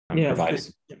Yeah,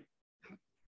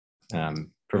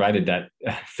 provided that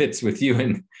fits with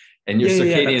you and your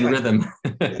circadian rhythm.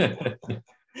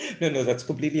 No, that's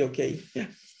completely okay. Yeah.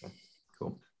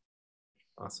 Cool.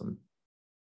 Awesome.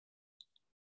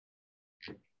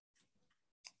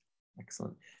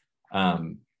 Excellent.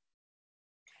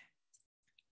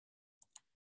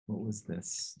 What was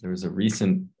this? There was a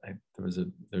recent,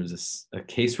 there was a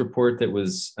case report that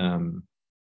was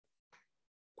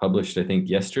published, I think,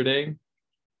 yesterday.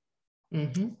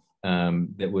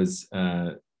 That was,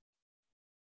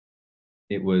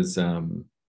 it was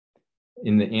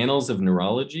in the Annals of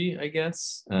Neurology, I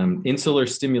guess. Insular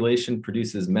stimulation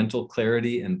produces mental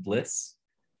clarity and bliss.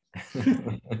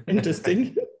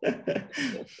 Interesting.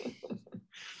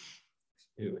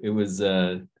 It was,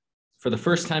 for the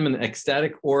first time, an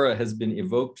ecstatic aura has been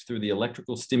evoked through the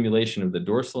electrical stimulation of the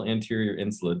dorsal anterior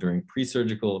insula during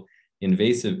pre-surgical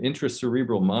invasive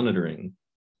intracerebral monitoring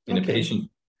in a patient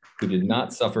who did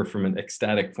not suffer from an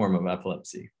ecstatic form of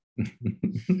epilepsy.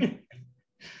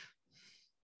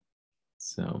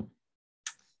 So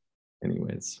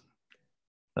anyways,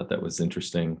 thought that was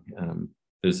interesting.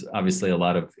 There's obviously a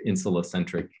lot of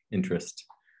insula-centric interest.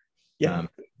 Yeah.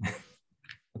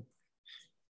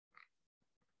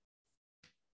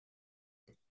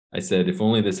 I said, if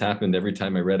only this happened every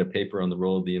time I read a paper on the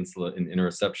role of the insula in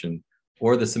interoception,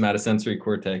 or the somatosensory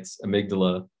cortex,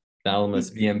 amygdala, thalamus,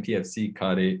 VMPFC,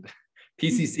 caudate,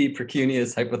 PCC,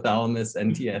 precuneus, hypothalamus,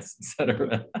 NTS,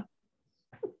 etc.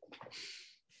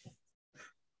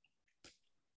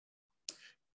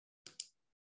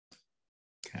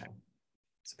 Okay,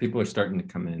 so people are starting to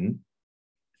come in.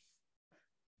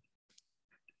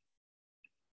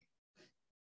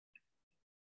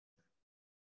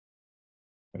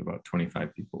 Got about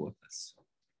 25 people with us.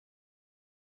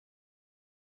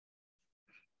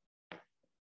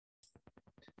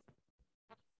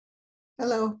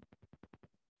 Hello.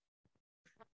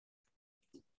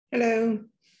 Hello.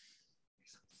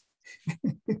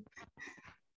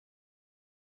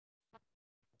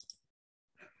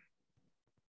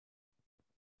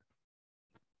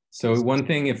 So one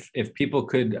thing, if people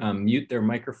could mute their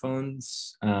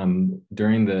microphones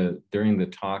during the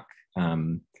talk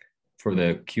for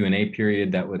the Q&A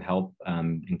period, that would help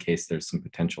in case there's some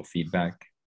potential feedback.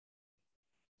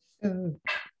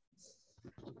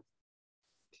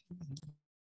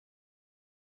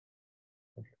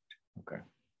 Okay.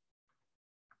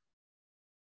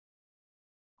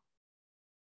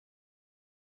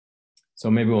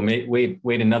 So maybe we'll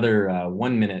wait another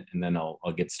 1 minute, and then I'll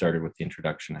get started with the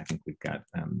introduction. I think we've got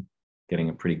getting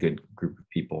a pretty good group of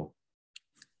people.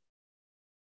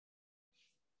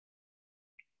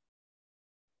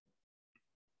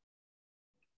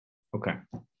 Okay.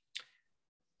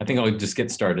 I think I'll just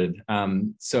get started.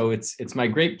 So it's my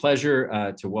great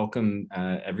pleasure to welcome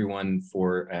everyone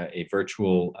for a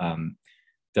virtual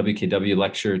WKW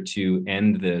lecture to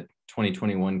end the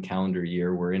 2021 calendar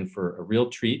year. We're in for a real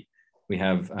treat. We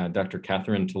have Dr.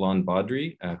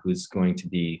 Tallon-Baudry, who's going to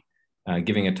be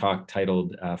giving a talk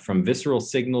titled From Visceral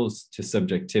Signals to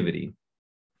Subjectivity.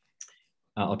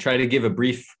 I'll try to give a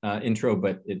brief intro,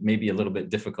 but it may be a little bit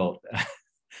difficult.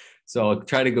 So I'll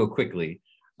try to go quickly.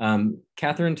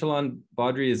 Catherine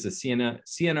Tallon-Baudry is a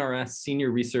CNRS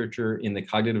senior researcher in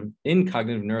cognitive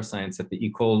neuroscience at the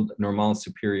École Normale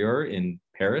Supérieure in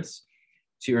Paris.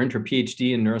 She earned her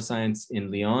PhD in neuroscience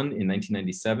in Lyon in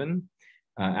 1997.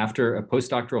 After a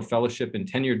postdoctoral fellowship and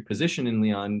tenured position in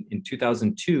Lyon in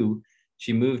 2002,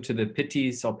 she moved to the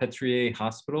Pitié-Salpêtrière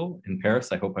Hospital in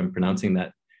Paris. I hope I'm pronouncing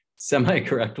that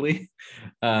semi-correctly,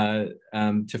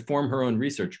 to form her own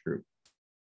research group.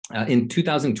 In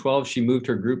 2012, she moved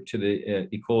her group to the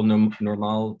École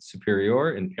Normale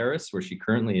Supérieure in Paris, where she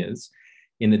currently is,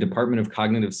 in the Department of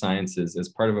Cognitive Sciences as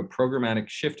part of a programmatic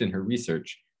shift in her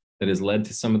research that has led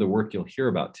to some of the work you'll hear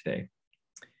about today.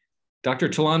 Dr.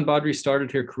 Tallon-Baudry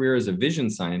started her career as a vision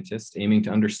scientist, aiming to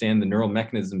understand the neural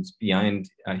mechanisms behind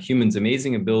humans'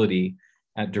 amazing ability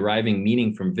at deriving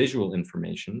meaning from visual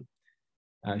information.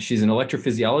 She's an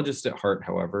electrophysiologist at heart,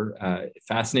 however,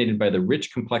 fascinated by the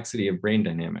rich complexity of brain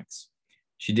dynamics.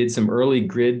 She did some early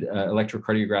grid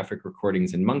electrocardiographic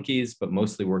recordings in monkeys, but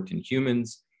mostly worked in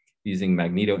humans using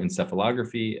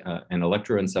magnetoencephalography and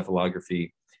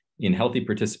electroencephalography in healthy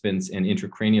participants and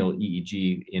intracranial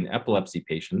EEG in epilepsy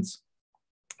patients,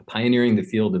 pioneering the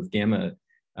field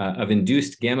of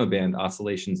induced gamma band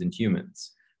oscillations in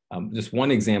humans. Just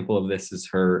one example of this is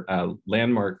her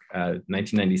landmark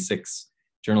 1996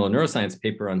 Journal of Neuroscience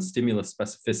paper on stimulus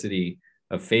specificity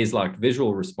of phase-locked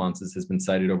visual responses has been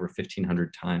cited over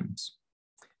 1,500 times.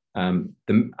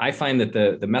 I find that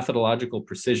the methodological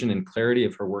precision and clarity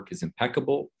of her work is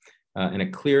impeccable. and a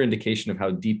clear indication of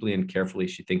how deeply and carefully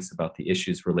she thinks about the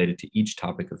issues related to each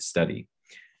topic of study.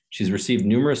 She's received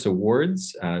numerous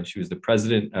awards. She was the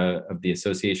president of the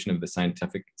Association of the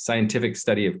Scientific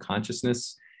Study of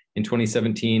Consciousness in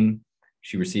 2017.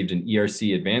 She received an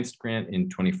ERC Advanced Grant in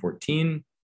 2014,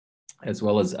 as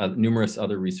well as numerous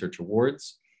other research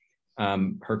awards.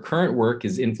 Her current work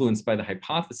is influenced by the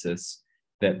hypothesis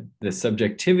that the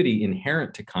subjectivity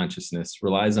inherent to consciousness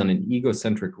relies on an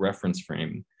egocentric reference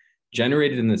frame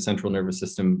generated in the central nervous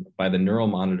system by the neural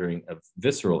monitoring of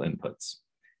visceral inputs.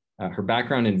 Her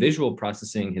background in visual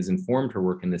processing has informed her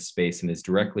work in this space and is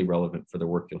directly relevant for the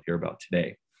work you'll hear about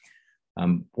today.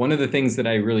 One of the things that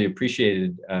I really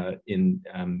appreciated in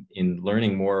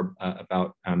learning more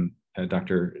about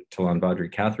Dr. Tallon-Baudry,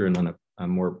 Catherine, on a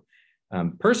more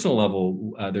personal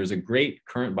level, there's a great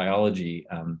current biology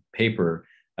paper,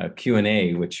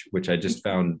 Q&A, which I just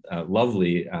found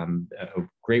lovely, a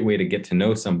great way to get to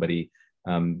know somebody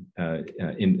from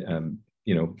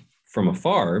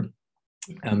afar.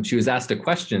 She was asked a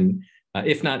question,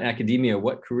 if not academia,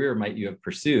 what career might you have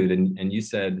pursued? And you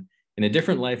said, in a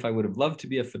different life, I would have loved to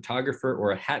be a photographer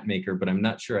or a hat maker, but I'm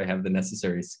not sure I have the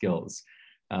necessary skills.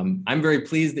 I'm very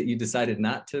pleased that you decided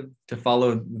not to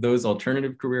follow those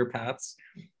alternative career paths.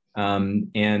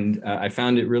 And I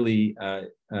found it really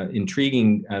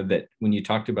intriguing that when you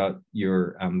talked about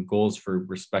your goals for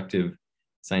respective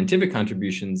scientific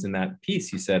contributions in that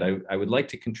piece, you said, I would like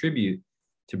to contribute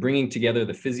to bringing together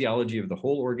the physiology of the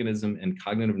whole organism and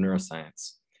cognitive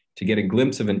neuroscience to get a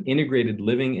glimpse of an integrated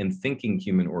living and thinking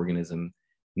human organism,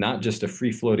 not just a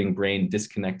free-floating brain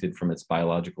disconnected from its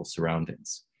biological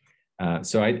surroundings.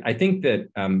 So I think that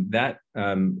that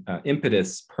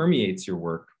impetus permeates your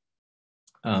work,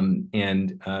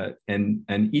 and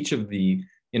each of the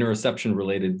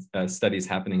interoception-related studies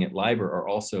happening at LIBR are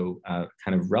also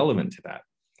kind of relevant to that.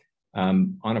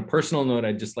 On a personal note,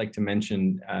 I'd just like to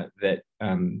mention that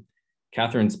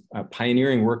Catherine's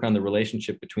pioneering work on the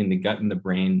relationship between the gut and the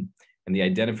brain and the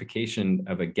identification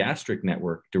of a gastric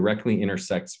network directly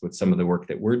intersects with some of the work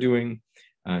that we're doing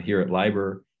here at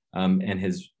LIBR, and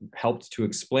has helped to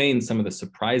explain some of the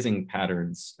surprising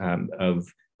patterns of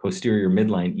posterior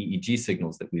midline EEG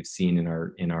signals that we've seen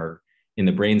in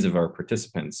the brains of our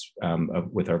participants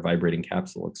with our vibrating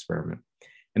capsule experiment.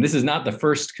 And this is not the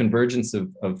first convergence of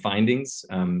findings.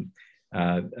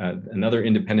 Another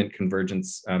independent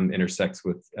convergence intersects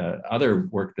with other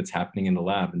work that's happening in the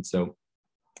lab. And so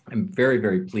I'm very,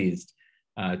 very pleased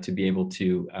to be able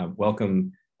to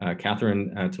welcome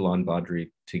Catherine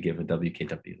Tallon-Baudry to give a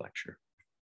WKW lecture.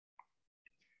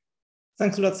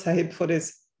 Thanks a lot, Sahib, for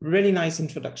this really nice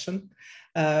introduction.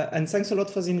 And thanks a lot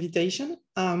for the invitation.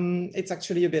 It's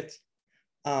actually a bit,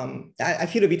 I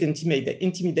feel a bit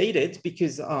intimidated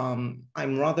because I'm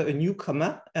rather a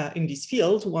newcomer in this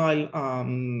field, while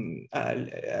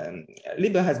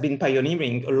LIBR has been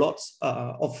pioneering a lot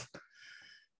of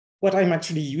what I'm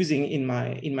actually using in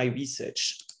my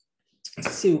research.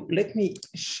 So let me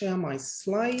share my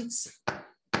slides.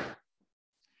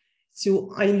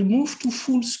 So I'll move to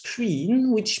full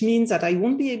screen, which means that I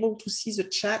won't be able to see the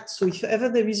chat. So if ever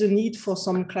there is a need for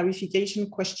some clarification,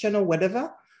 question or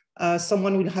whatever,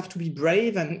 someone will have to be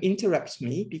brave and interrupt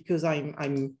me because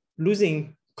I'm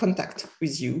losing contact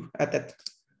with you at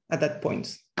that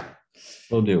point.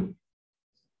 Will do.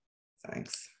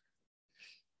 Thanks.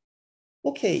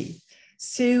 Okay,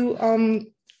 so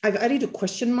I've added a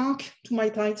question mark to my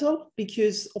title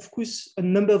because, of course, a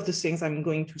number of the things I'm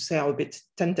going to say are a bit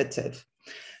tentative.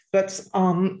 But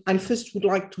I first would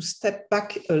like to step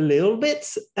back a little bit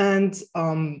and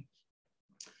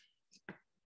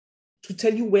to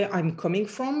tell you where I'm coming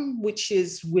from, which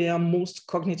is where most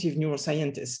cognitive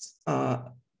neuroscientists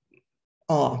are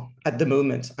at the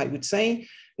moment, I would say,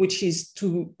 which is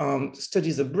to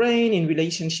study the brain in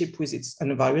relationship with its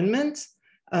environment,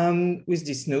 with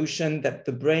this notion that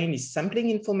the brain is sampling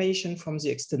information from the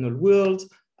external world,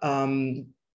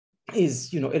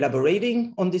 is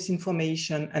elaborating on this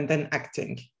information and then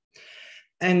acting.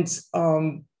 And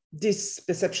this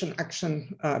perception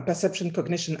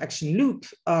cognition action loop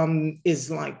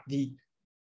is like the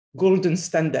golden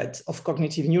standard of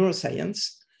cognitive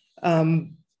neuroscience.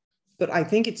 But I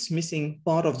think it's missing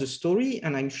part of the story,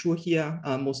 and I'm sure here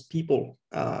most people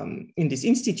in this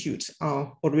institute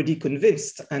are already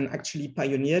convinced and actually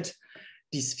pioneered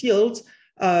this field,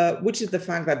 which is the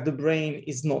fact that the brain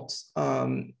is not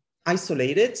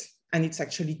isolated, and it's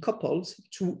actually coupled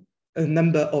to a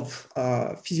number of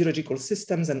physiological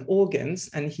systems and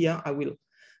organs. And here I will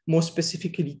more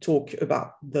specifically talk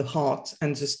about the heart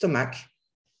and the stomach.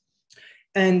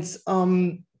 And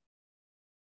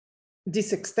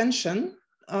this extension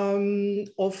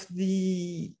of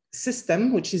the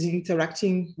system, which is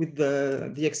interacting with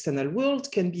the external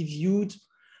world, can be viewed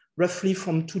roughly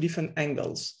from two different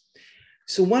angles.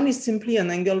 So one is simply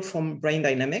an angle from brain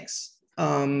dynamics.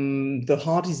 The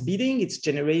heart is beating, it's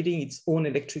generating its own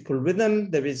electrical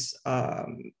rhythm. There is a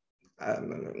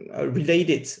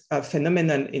related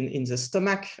phenomenon in the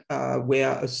stomach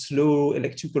where a slow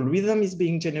electrical rhythm is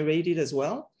being generated as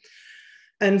well.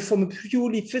 And from a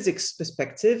purely physics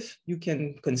perspective, you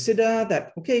can consider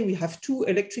that, okay, we have two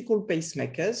electrical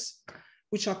pacemakers,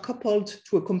 which are coupled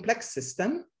to a complex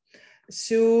system.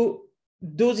 So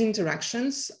those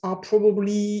interactions are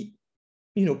probably,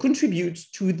 contribute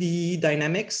to the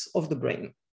dynamics of the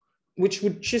brain, which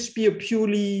would just be a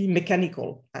purely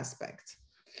mechanical aspect.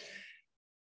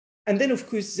 And then, of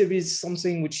course, there is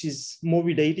something which is more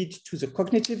related to the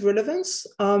cognitive relevance,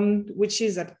 which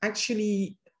is that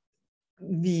actually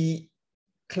the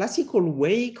classical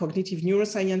way cognitive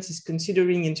neuroscience is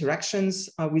considering interactions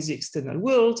with the external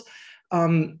world.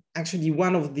 Actually,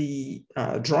 one of the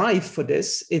drive for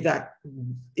this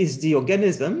is the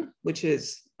organism, which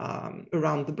is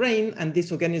around the brain. And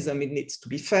this organism, it needs to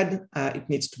be fed, it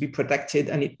needs to be protected,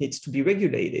 and it needs to be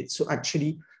regulated. So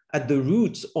actually, at the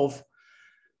root of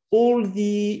all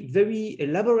the very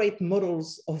elaborate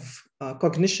models of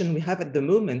cognition we have at the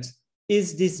moment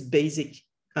is this basic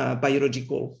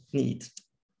biological need.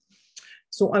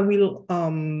 So I will,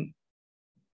 and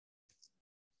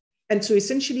so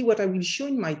essentially what I will show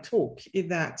in my talk is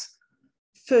that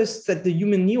first, that the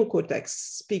human neocortex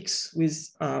speaks with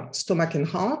stomach and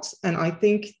heart. And I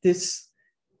think this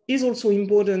is also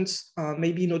important,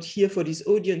 maybe not here for this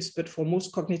audience, but for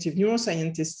most cognitive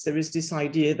neuroscientists, there is this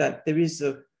idea that there is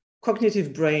a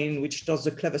cognitive brain which does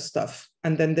the clever stuff.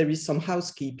 And then there is some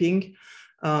housekeeping,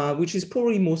 which is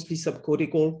probably mostly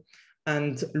subcortical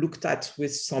and looked at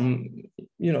with some,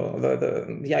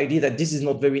 the idea that this is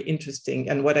not very interesting.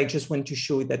 And what I just want to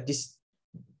show is that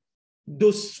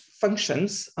those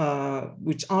functions,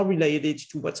 which are related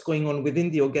to what's going on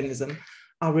within the organism,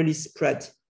 are really spread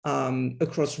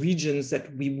across regions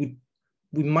that we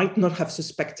might not have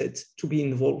suspected to be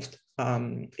involved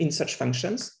in such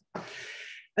functions.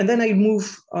 And then I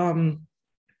move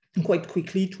quite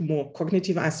quickly to more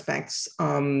cognitive aspects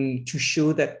to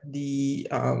show that the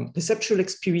perceptual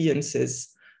experiences,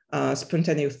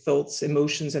 spontaneous thoughts,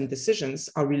 emotions, and decisions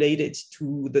are related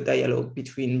to the dialogue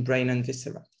between brain and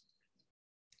viscera.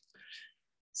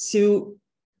 So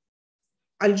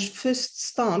I'll first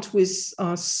start with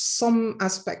some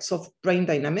aspects of brain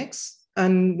dynamics,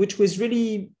 and which was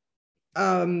really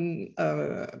a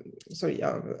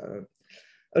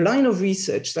line of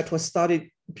research that was started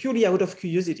purely out of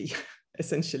curiosity,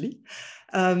 essentially.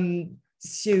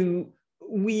 So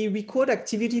we record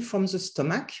activity from the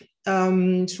stomach.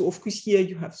 So of course here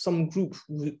you have some group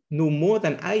who know more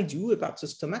than I do about the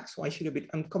stomach, so I feel a bit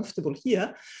uncomfortable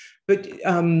here. But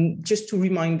just to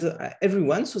remind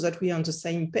everyone so that we are on the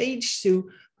same page, so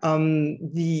in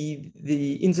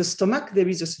the stomach, there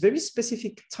is a very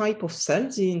specific type of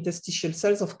cells, the interstitial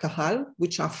cells of Cajal,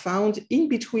 which are found in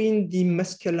between the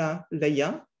muscular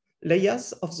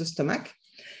layers of the stomach.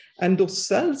 And those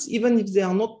cells, even if they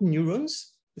are not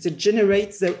neurons, they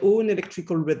generate their own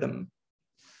electrical rhythm.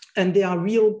 And they are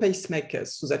real pacemakers,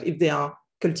 so that if they are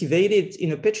cultivated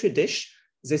in a petri dish,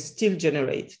 they still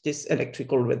generate this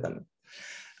electrical rhythm.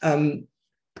 And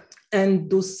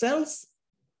those cells,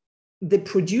 they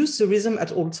produce the rhythm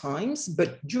at all times,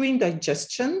 but during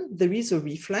digestion, there is a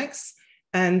reflex,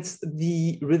 and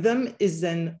the rhythm is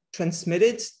then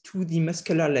transmitted to the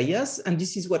muscular layers, and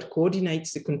this is what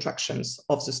coordinates the contractions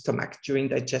of the stomach during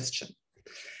digestion.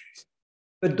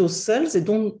 But those cells, they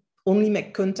don't only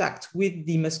make contact with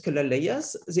the muscular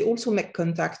layers, they also make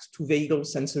contact to vagal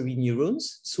sensory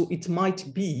neurons. So it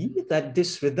might be that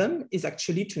this rhythm is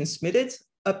actually transmitted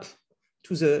up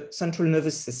to the central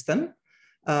nervous system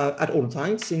at all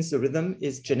times, since the rhythm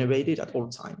is generated at all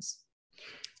times.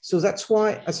 So that's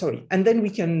why, and then we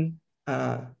can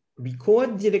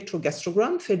record the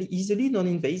electrogastrogram fairly easily,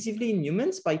 non-invasively in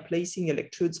humans by placing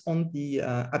electrodes on the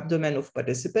abdomen of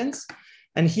participants.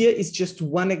 And here is just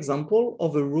one example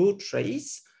of a raw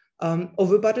trace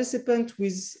of a participant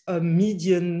with a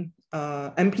median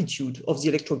amplitude of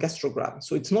the electrogastrogram.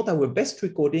 So it's not our best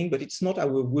recording, but it's not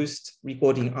our worst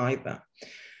recording either.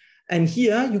 And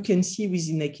here you can see with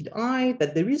the naked eye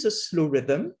that there is a slow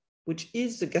rhythm, which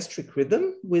is the gastric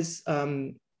rhythm with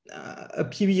a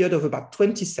period of about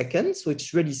 20 seconds. So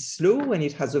it's really slow and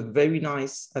it has a very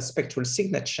nice spectral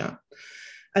signature.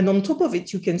 And on top of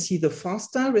it, you can see the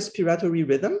faster respiratory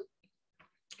rhythm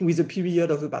with a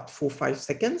period of about 4 or 5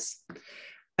 seconds.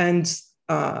 And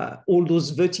all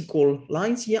those vertical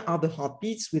lines here are the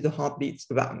heartbeats, with the heartbeats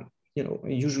about,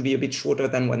 usually a bit shorter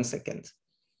than 1 second.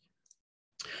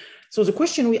 So the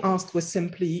question we asked was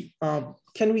simply,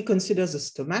 can we consider the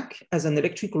stomach as an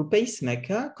electrical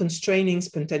pacemaker constraining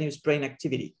spontaneous brain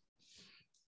activity?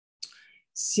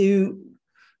 So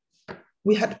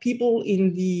we had people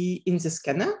in the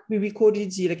scanner. We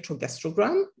recorded the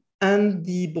electrogastrogram and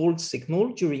the bold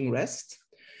signal during rest.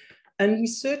 And we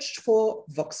searched for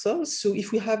voxels. So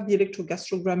if we have the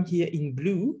electrogastrogram here in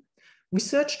blue, we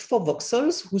searched for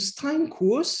voxels whose time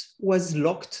course was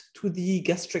locked to the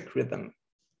gastric rhythm.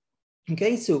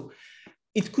 Okay, so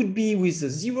it could be with a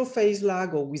 0 phase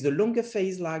lag or with a longer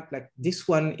phase lag, like this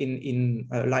one in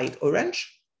light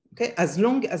orange. Okay, as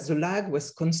long as the lag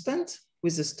was constant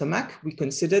with the stomach, we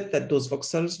considered that those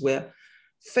voxels were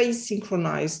phase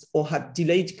synchronized or had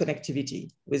delayed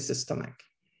connectivity with the stomach.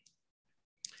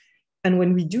 And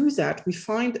when we do that, we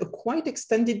find a quite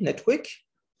extended network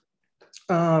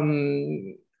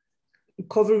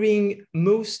covering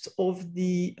most of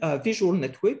the visual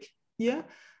network here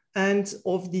and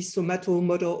of the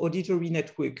somatomotor auditory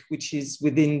network, which is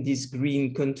within these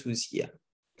green contours here.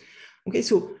 Okay,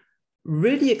 so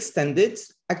really extended,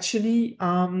 actually.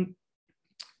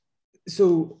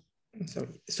 So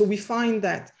we find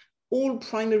that all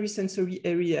primary sensory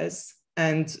areas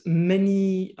and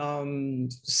many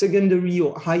secondary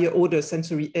or higher order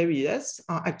sensory areas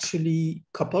are actually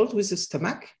coupled with the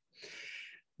stomach,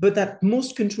 but that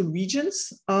most control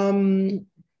regions,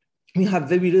 we have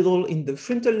very little in the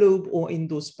frontal lobe or in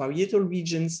those parietal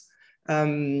regions,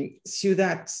 so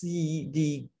that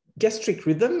the gastric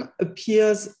rhythm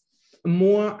appears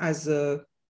more as a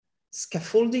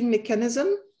scaffolding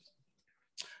mechanism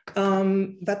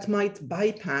that might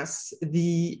bypass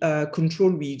the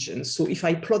control region. So if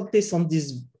I plot this on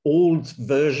this old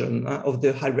version of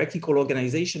the hierarchical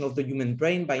organization of the human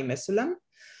brain by Meselam,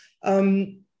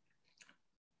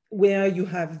 where you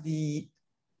have the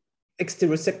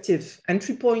exteroceptive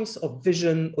entry points of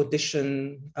vision,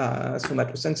 audition,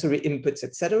 somatosensory inputs,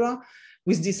 etc.,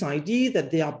 with this idea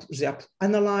that they are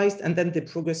analyzed and then they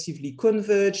progressively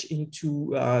converge into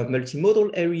multimodal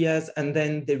areas, and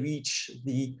then they reach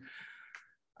the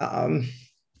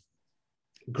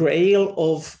grail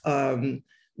of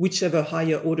whichever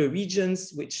higher order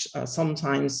regions, which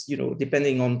sometimes,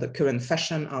 depending on the current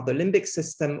fashion, are the limbic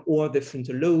system or the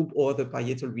frontal lobe or the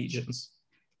parietal regions.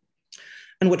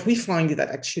 And what we find is that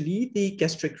actually the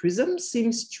gastric rhythm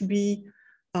seems to be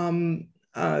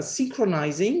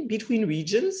synchronizing between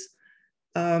regions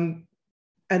and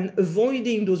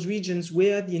avoiding those regions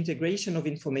where the integration of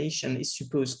information is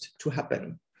supposed to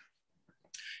happen.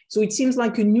 So it seems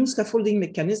like a new scaffolding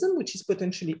mechanism, which is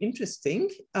potentially interesting,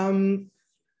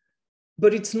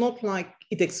 but it's not like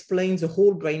it explains the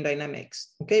whole brain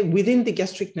dynamics. Okay, within the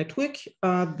gastric network,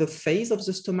 the phase of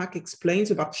the stomach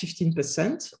explains about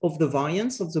 15% of the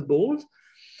variance of the bold,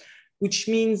 which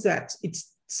means that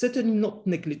it's certainly not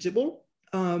negligible,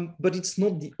 but it's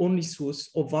not the only source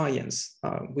of variance,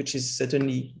 which is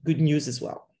certainly good news as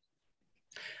well.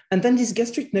 And then this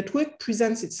gastric network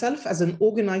presents itself as an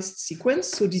organized sequence.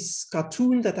 So this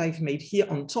cartoon that I've made here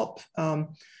on top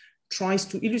tries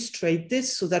to illustrate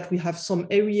this, so that we have some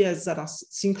areas that are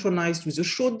synchronized with a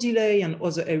short delay and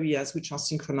other areas which are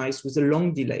synchronized with a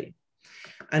long delay.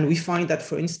 And we find that,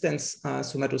 for instance,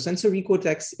 somatosensory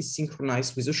cortex is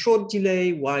synchronized with a short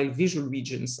delay, while visual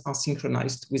regions are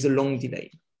synchronized with a long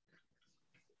delay.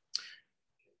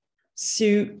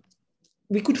 So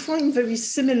we could find very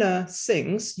similar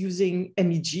things using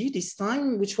MEG this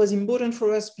time, which was important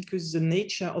for us because the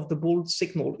nature of the bold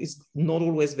signal is not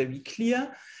always very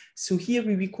clear. So here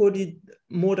we recorded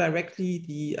more directly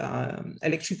the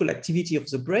electrical activity of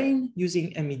the brain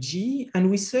using MEG, and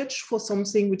we searched for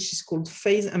something which is called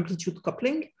phase amplitude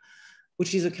coupling,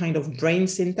 which is a kind of brain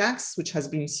syntax, which has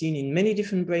been seen in many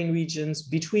different brain regions,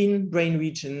 between brain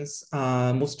regions,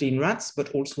 mostly in rats, but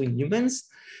also in humans.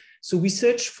 So we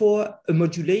search for a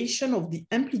modulation of the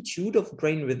amplitude of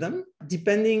brain rhythm,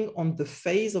 depending on the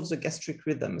phase of the gastric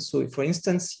rhythm. So for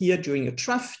instance, here during a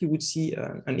trough, you would see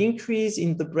an increase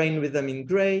in the brain rhythm in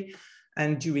gray.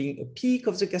 And during a peak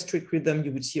of the gastric rhythm,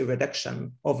 you would see a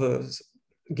reduction of a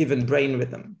given brain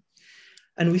rhythm.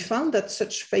 And we found that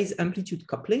such phase amplitude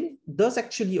coupling does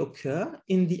actually occur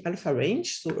in the alpha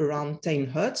range, so around 10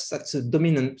 Hertz. That's a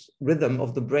dominant rhythm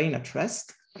of the brain at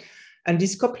rest. And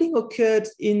this coupling occurred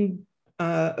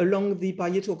along the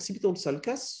parieto-occipital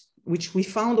sulcus, which we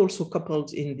found also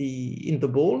coupled in the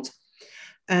bold.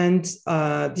 And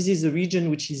this is a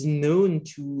region which is known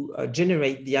to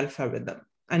generate the alpha rhythm.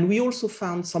 And we also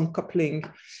found some coupling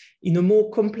in a more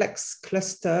complex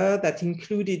cluster that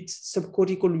included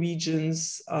subcortical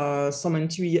regions, some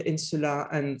anterior insula,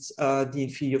 and the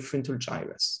inferior frontal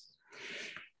gyrus.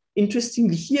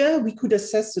 Interestingly here, we could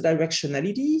assess the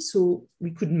directionality. So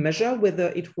we could measure whether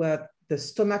it were the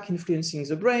stomach influencing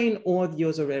the brain or the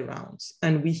other way around.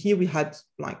 And here we had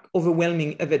like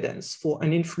overwhelming evidence for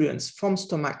an influence from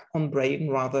stomach on brain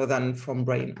rather than from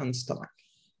brain on stomach.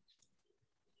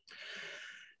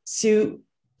 So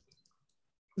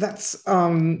that's,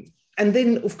 and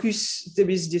then of course, there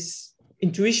is this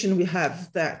intuition we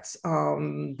have that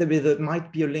there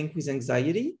might be a link with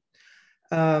anxiety.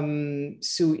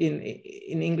 So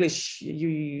in English,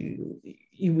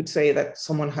 you would say that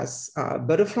someone has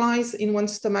butterflies in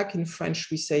one's stomach. In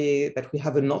French, we say that we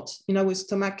have a knot in our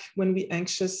stomach when we're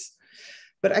anxious.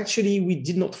 But actually, we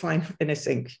did not find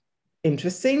anything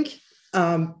interesting.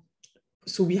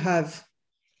 So we have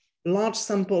large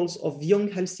samples of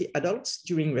young, healthy adults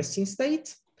during resting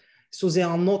state. So they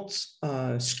are not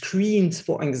screened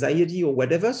for anxiety or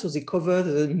whatever. So they cover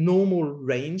the normal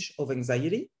range of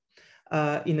anxiety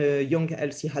in a young,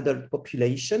 healthy adult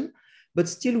population. But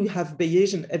still, we have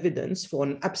Bayesian evidence for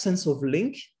an absence of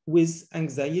link with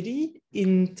anxiety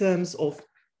in terms of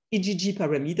EGG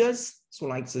parameters. So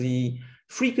like the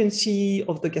frequency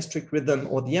of the gastric rhythm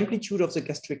or the amplitude of the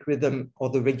gastric rhythm or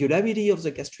the regularity of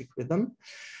the gastric rhythm,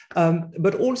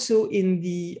 but also in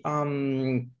the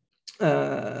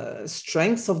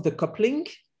strength of the coupling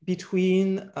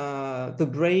between the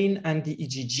brain and the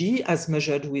EGG as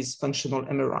measured with functional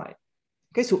MRI.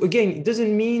 Okay, so again, it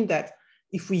doesn't mean that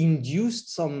if we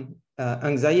induced some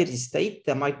anxiety state,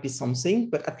 there might be something,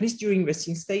 but at least during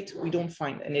resting state, we don't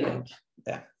find any link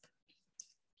there.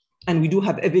 And we do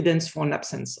have evidence for an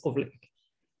absence of link.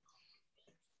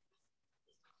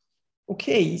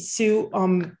 Okay, so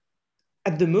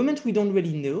at the moment, we don't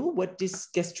really know what this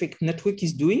gastric network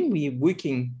is doing. We're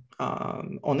working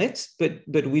on it, but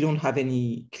we don't have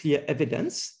any clear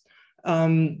evidence.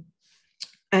 And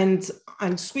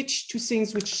I'll switch to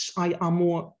things which are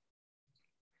more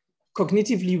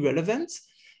cognitively relevant,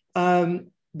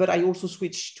 but I also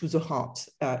switch to the heart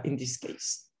in this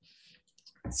case.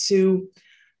 So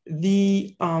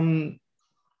and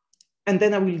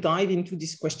then I will dive into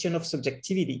this question of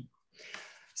subjectivity.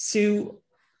 So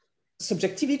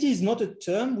subjectivity is not a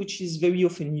term which is very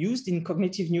often used in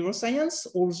cognitive neuroscience,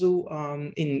 also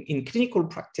in clinical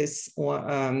practice or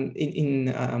in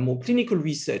more clinical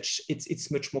research, it's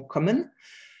much more common.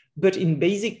 But in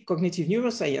basic cognitive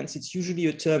neuroscience, it's usually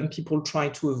a term people try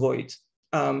to avoid.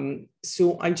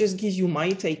 So I'll just give you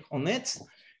my take on it,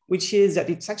 which is that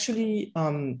it's actually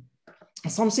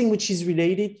something which is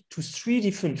related to 3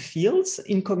 different fields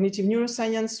in cognitive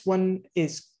neuroscience. One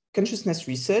is consciousness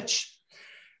research,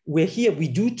 where here we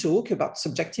do talk about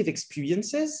subjective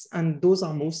experiences, and those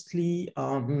are mostly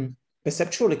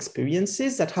perceptual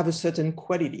experiences that have a certain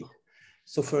quality.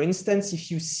 So for instance,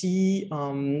 if you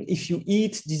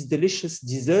eat this delicious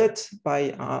dessert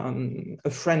by a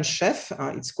French chef,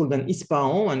 it's called an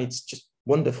ispahan, and it's just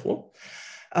wonderful.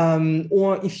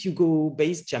 Or if you go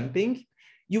base jumping,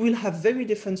 you will have very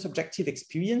different subjective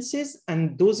experiences,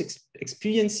 and those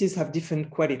experiences have different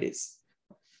qualities.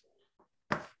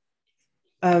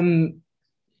 But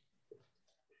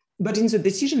in the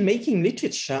decision-making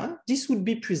literature, this would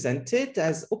be presented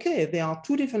as, okay, there are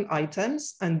 2 different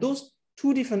items, and those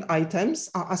 2 different items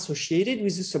are associated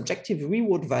with a subjective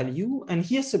reward value. And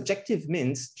here subjective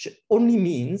only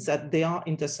means that they are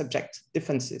intersubject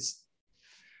differences.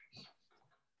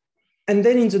 And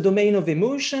then in the domain of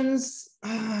emotions,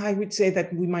 I would say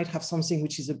that we might have something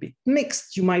which is a bit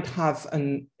mixed. You might have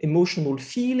an emotional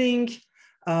feeling,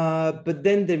 but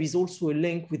then there is also a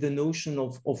link with the notion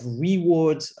of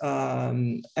reward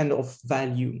and of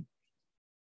value.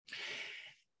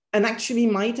 And actually,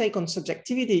 my take on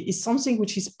subjectivity is something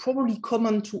which is probably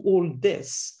common to all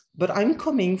this, but I'm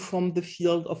coming from the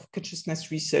field of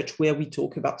consciousness research where we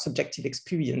talk about subjective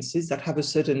experiences that have a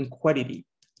certain quality.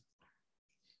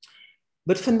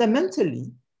 But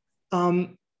fundamentally,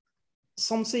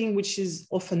 something which is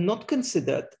often not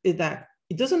considered is that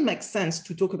it doesn't make sense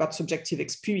to talk about subjective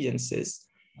experiences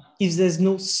if there's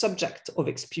no subject of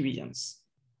experience.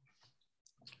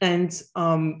 And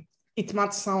it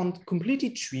might sound completely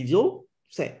trivial.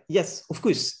 Say, yes, of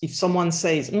course, if someone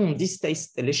says, this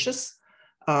tastes delicious,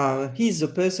 he's the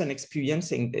person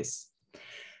experiencing this.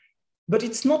 But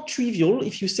it's not trivial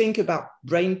if you think about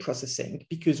brain processing,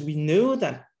 because we know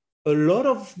that a lot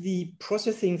of the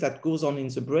processing that goes on in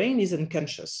the brain is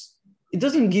unconscious. It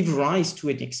doesn't give rise to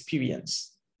an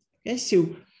experience. Okay,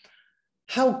 so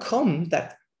how come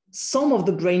that some of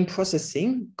the brain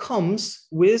processing comes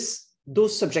with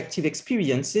those subjective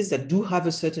experiences that do have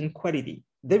a certain quality.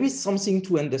 There is something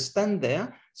to understand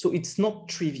there, so it's not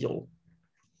trivial.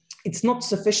 It's not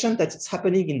sufficient that it's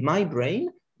happening in my brain.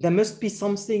 There must be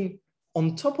something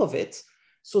on top of it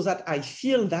so that I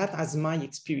feel that as my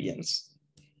experience.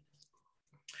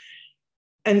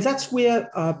 And that's where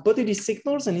bodily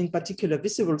signals, and in particular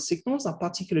visceral signals, are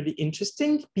particularly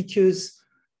interesting, because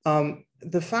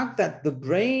the fact that the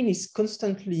brain is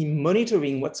constantly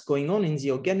monitoring what's going on in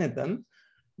the organism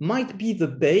might be the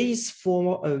base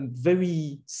for a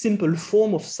very simple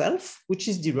form of self, which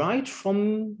is derived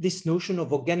from this notion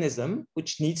of organism,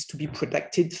 which needs to be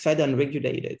protected, fed, and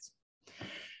regulated.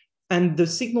 And the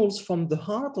signals from the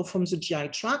heart or from the GI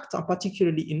tract are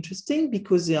particularly interesting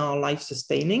because they are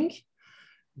life-sustaining.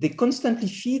 They constantly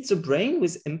feed the brain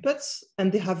with inputs,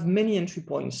 and they have many entry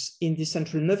points in the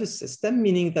central nervous system,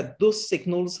 meaning that those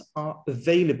signals are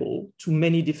available to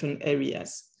many different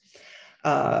areas.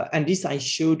 And this I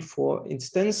showed, for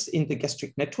instance, in the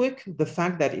gastric network, the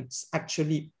fact that it's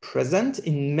actually present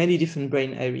in many different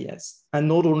brain areas, and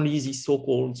not only the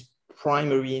so-called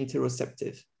primary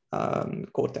interoceptive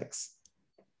cortex.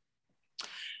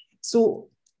 So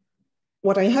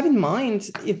what I have in mind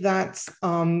is that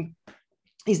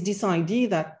is this idea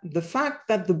that the fact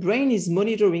that the brain is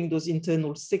monitoring those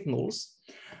internal signals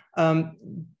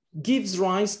gives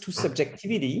rise to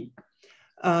subjectivity,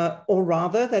 or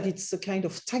rather that it's a kind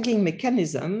of tagging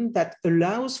mechanism that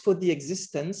allows for the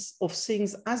existence of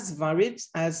things as varied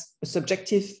as a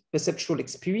subjective perceptual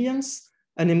experience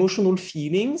and emotional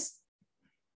feelings,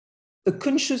 a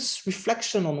conscious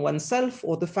reflection on oneself,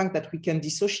 or the fact that we can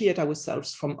dissociate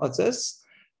ourselves from others,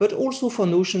 but also for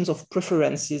notions of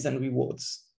preferences and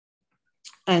rewards.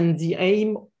 And the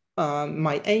aim,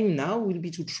 my aim now will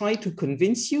be to try to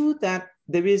convince you that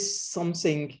there is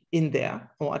something in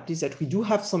there, or at least that we do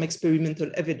have some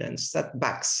experimental evidence that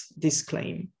backs this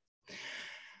claim.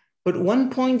 But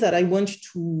one point that I want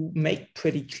to make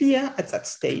pretty clear at that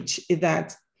stage is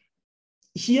that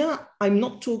here I'm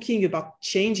not talking about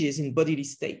changes in bodily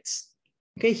states.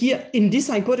 Okay, here in this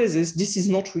hypothesis, this is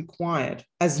not required.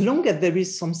 As long as there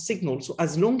is some signal, so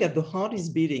as long as the heart is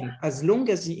beating, as long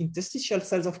as the interstitial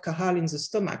cells of Cajal in the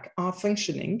stomach are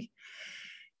functioning,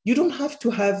 you don't have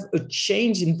to have a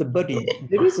change in the body.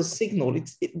 There is a signal.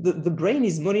 The brain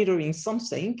is monitoring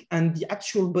something, and the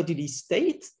actual bodily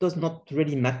state does not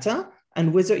really matter,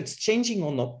 and whether it's changing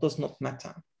or not does not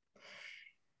matter.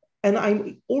 And I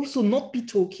will also not be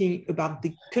talking about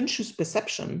the conscious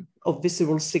perception of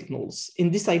visceral signals.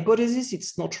 In this hypothesis,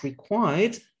 it's not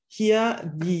required.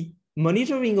 Here, the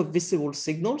monitoring of visceral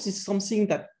signals is something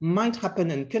that might happen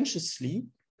unconsciously,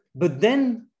 but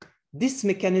then this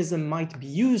mechanism might be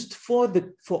used for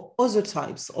other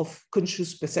types of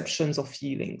conscious perceptions of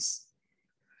feelings.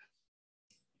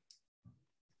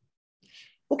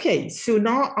 Okay, so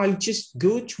now I'll just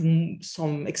go to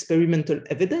some experimental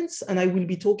evidence, and I will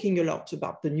be talking a lot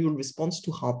about the neural response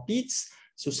to heartbeats.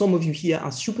 So some of you here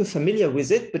are super familiar with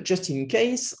it, but just in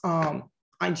case, I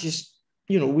just,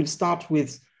 we'll start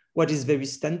with what is very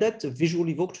standard, a visual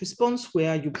evoked response,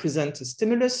 where you present a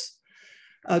stimulus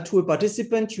to a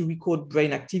participant, you record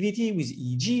brain activity with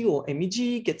EEG or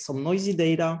MEG, get some noisy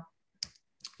data.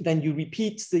 Then you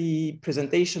repeat the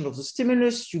presentation of the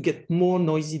stimulus, you get more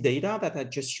noisy data that I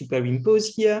just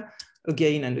superimpose here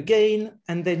again and again.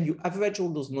 And then you average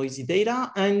all those noisy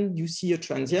data and you see a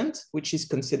transient, which is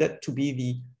considered to be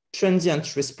the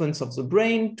transient response of the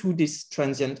brain to this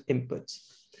transient input.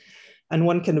 And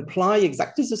one can apply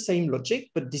exactly the same logic,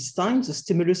 but this time the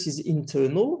stimulus is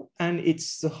internal and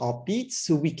it's the heartbeat.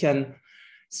 So we can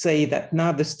say that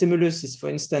now the stimulus is, for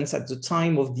instance, at the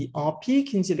time of the R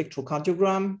peak in the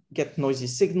electrocardiogram, get noisy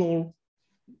signal,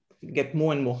 get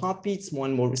more and more heartbeats, more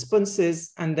and more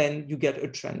responses, and then you get a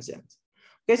transient.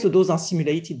 Okay, so those are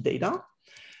simulated data.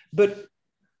 But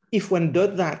if one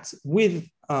does that with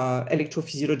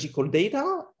electrophysiological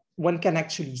data, one can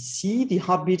actually see the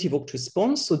heartbeat evoked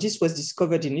response. So this was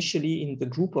discovered initially in the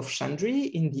group of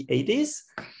Chandri in the 80s.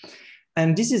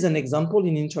 And this is an example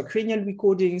in intracranial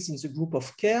recordings in the group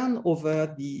of Kern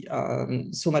over the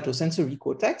somatosensory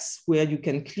cortex, where you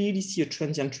can clearly see a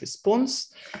transient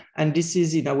response. And this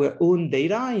is in our own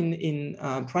data in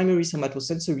primary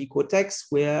somatosensory cortex,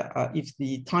 where if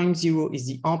the time zero is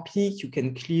the R peak, you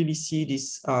can clearly see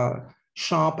this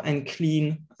sharp and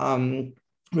clean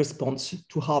response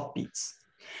to heartbeats,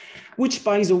 which,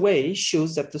 by the way,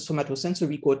 shows that the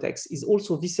somatosensory cortex is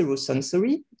also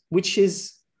viscerosensory, which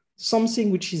is something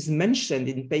which is mentioned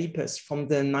in papers from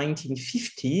the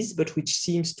 1950s, but which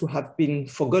seems to have been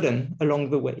forgotten along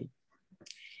the way.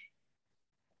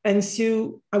 And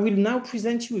so I will now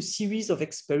present you a series of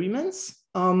experiments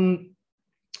And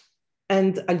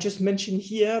I'll just mention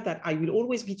here that I will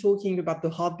always be talking about the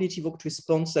heartbeat evoked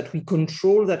response, that we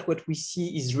control that what we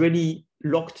see is really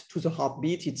locked to the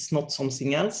heartbeat. It's not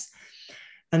something else.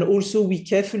 And also we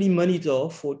carefully monitor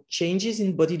for changes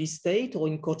in bodily state or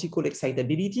in cortical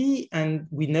excitability, and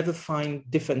we never find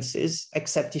differences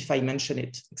except if I mention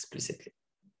it explicitly.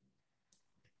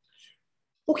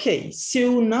 Okay,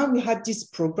 so now we had this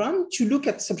program to look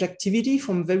at subjectivity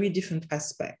from very different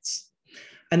aspects.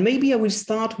 And maybe I will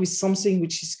start with something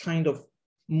which is kind of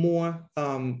more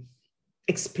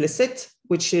explicit,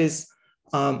 which is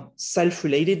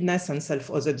self-relatedness and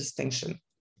self-other distinction.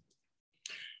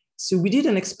 So we did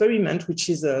an experiment, which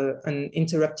is an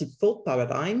interrupted thought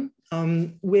paradigm,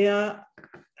 where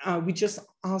we just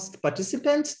asked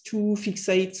participants to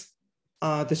fixate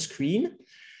the screen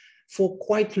for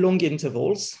quite long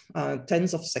intervals,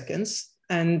 tens of seconds.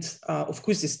 And of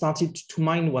course, they started to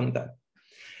mind wander.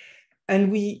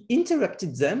 And we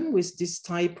interrupted them with this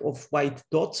type of white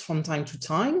dots from time to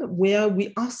time, where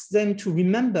we asked them to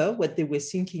remember what they were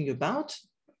thinking about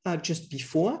just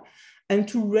before, and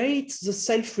to rate the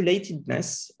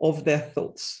self-relatedness of their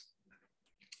thoughts.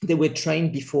 They were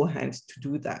trained beforehand to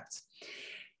do that.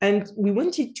 And we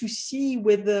wanted to see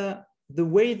whether the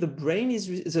way the brain is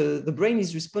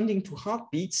responding to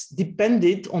heartbeats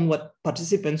depended on what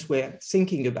participants were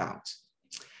thinking about.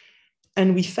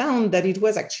 And we found that it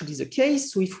was actually the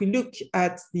case. So if we look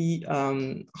at the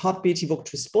heartbeat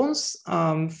evoked response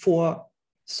for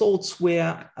thoughts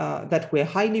that were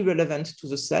highly relevant to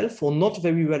the self or not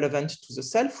very relevant to the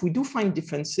self, we do find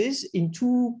differences in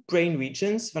two brain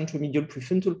regions, ventromedial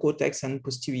prefrontal cortex and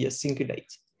posterior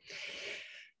cingulate.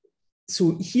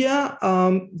 So here,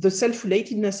 the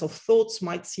self-relatedness of thoughts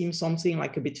might seem something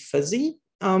like a bit fuzzy.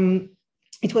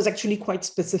 It was actually quite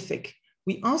specific.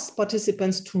 We asked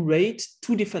participants to rate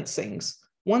two different things.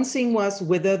 One thing was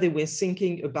whether they were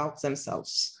thinking about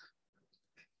themselves.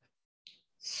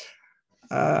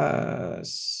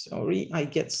 Sorry, I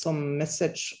get some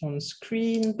message on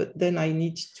screen, but then I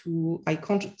need to,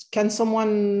 can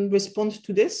someone respond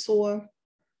to this, or?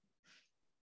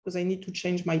 Because I need to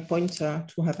change my pointer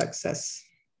to have access.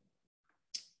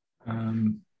 Are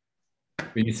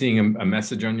you seeing a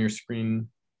message on your screen?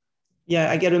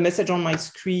 Yeah, I get a message on my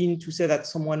screen to say that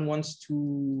someone wants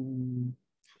to,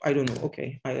 I don't know,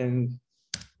 okay.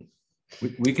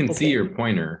 We can see your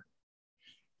pointer.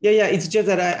 Yeah, it's just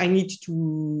that I need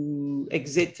to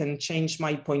exit and change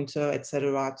my pointer,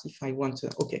 etc. if I want to,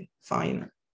 okay, fine.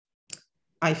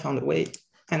 I found a way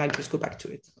and I'll just go back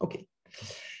to it, okay.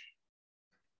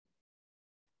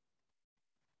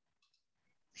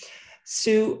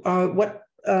 So what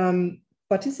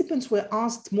participants were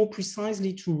asked more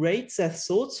precisely to rate their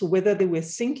thoughts, so whether they were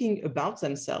thinking about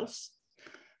themselves,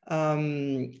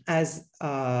 and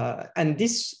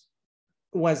this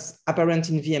was apparent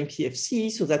in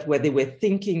VMPFC, so that where they were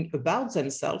thinking about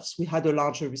themselves, we had a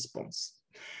larger response.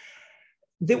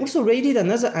 They also rated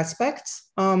another aspect,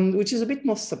 which is a bit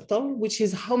more subtle, which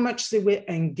is how much they were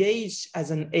engaged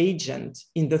as an agent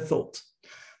in the thought.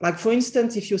 Like, for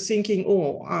instance, if you're thinking,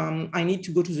 oh, I need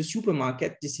to go to the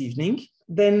supermarket this evening,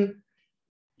 then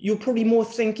you're probably more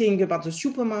thinking about the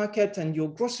supermarket and your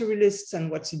grocery lists and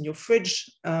what's in your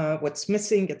fridge, what's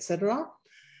missing, etc.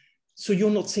 So you're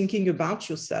not thinking about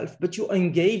yourself, but you're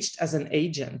engaged as an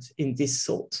agent in this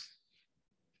thought.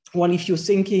 While if you're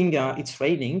thinking it's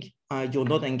raining, you're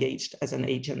not engaged as an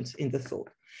agent in the thought.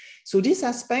 So this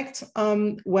aspect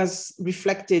was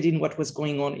reflected in what was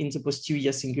going on in the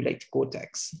posterior cingulate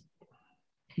cortex.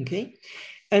 Okay,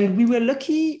 and we were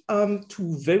lucky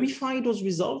to verify those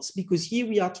results, because here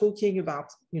we are talking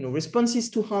about responses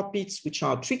to heartbeats, which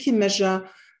are a tricky measure,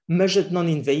 measured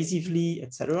non-invasively,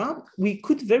 etc. We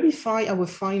could verify our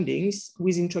findings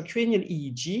with intracranial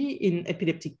EEG in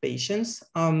epileptic patients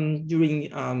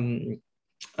during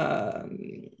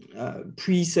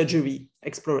pre-surgery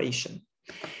exploration.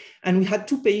 And we had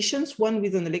two patients, one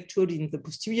with an electrode in the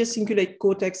posterior cingulate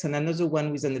cortex and another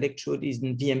one with an electrode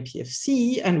in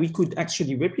VMPFC. And we could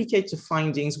actually replicate the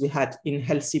findings we had in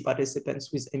healthy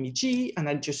participants with MEG. And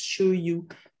I'll just show you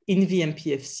in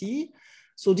VMPFC.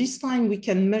 So this time we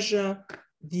can measure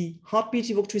the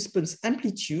heartbeat evoked response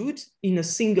amplitude in a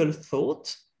single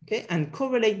thought, okay, and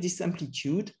correlate this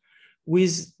amplitude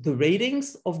with the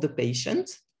ratings of the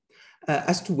patient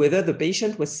as to whether the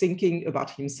patient was thinking about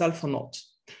himself or not.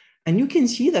 And you can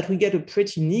see that we get a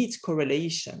pretty neat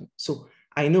correlation. So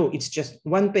I know it's just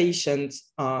one patient,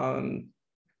 one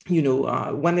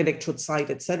electrode site,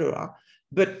 etc.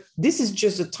 But this is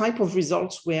just the type of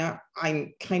results where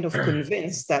I'm kind of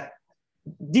convinced that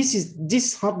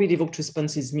this heartbeat evoked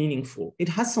response is meaningful. It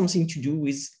has something to do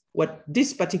with what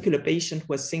this particular patient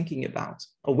was thinking about,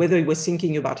 or whether he was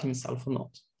thinking about himself or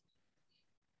not.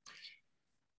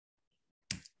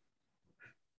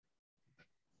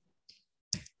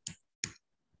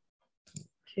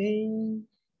 Okay.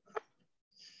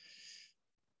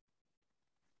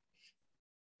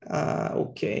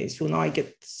 Okay, so now I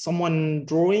get someone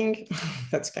drawing.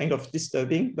 That's kind of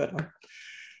disturbing, but.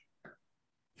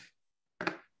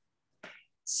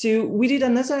 So we did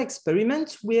another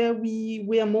experiment where we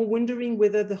were more wondering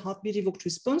whether the heartbeat evoked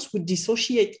response would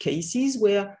dissociate cases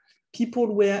where people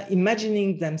were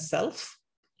imagining themselves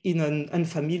in an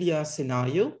unfamiliar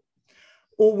scenario,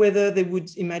 or whether they would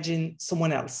imagine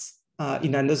someone else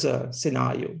in another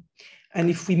scenario. And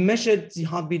if we measured the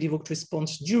heartbeat evoked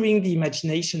response during the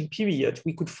imagination period,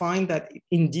 we could find that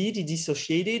indeed it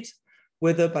dissociated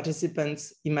whether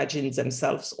participants imagined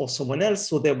themselves or someone else.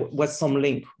 So there was some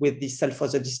link with the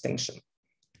self-other distinction.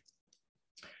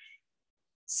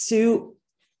 So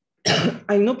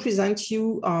I now present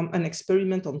you an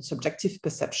experiment on subjective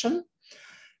perception,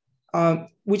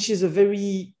 which is a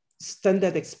very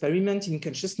standard experiment in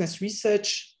consciousness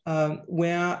research,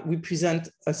 where we present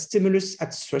a stimulus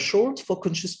at threshold for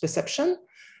conscious perception,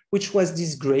 which was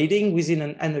this grading within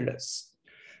an annulus.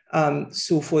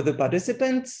 So for the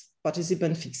participant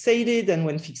fixated, and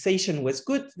when fixation was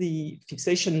good, the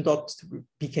fixation dot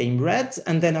became red,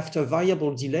 and then after a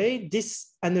variable delay,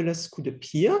 this annulus could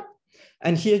appear.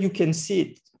 And here you can see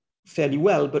it fairly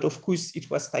well, but of course it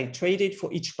was titrated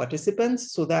for each participant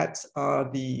so that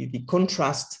the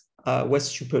contrast was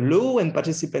super low and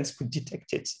participants could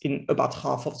detect it in about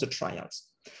half of the trials.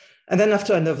 And then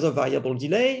after another variable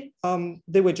delay,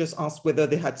 they were just asked whether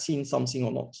they had seen something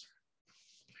or not.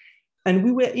 And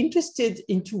we were interested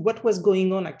into what was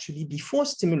going on actually before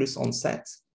stimulus onset,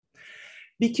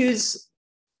 because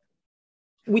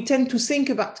we tend to think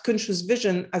about conscious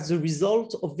vision as a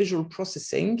result of visual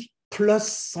processing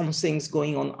plus some things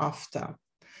going on after.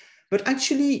 But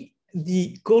actually,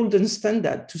 the golden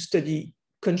standard to study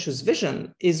conscious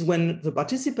vision is when the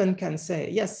participant can say,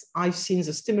 yes, I've seen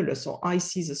the stimulus, or I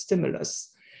see the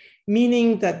stimulus,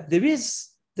 meaning that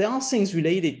there are things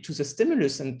related to the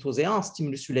stimulus, and so there are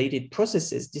stimulus-related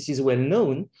processes. This is well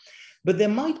known, but there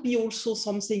might be also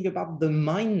something about the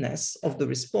mindness of the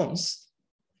response,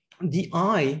 the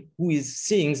I who is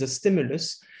seeing the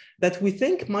stimulus, that we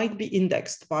think might be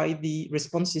indexed by the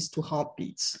responses to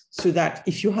heartbeats. So that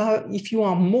if you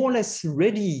are more or less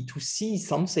ready to see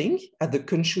something as a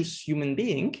conscious human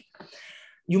being,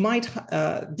 you might,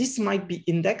 this might be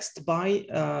indexed by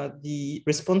the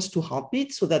response to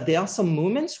heartbeat, so that there are some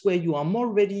moments where you are more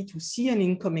ready to see an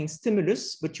incoming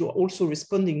stimulus, but you're also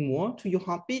responding more to your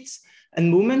heartbeats, and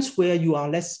moments where you are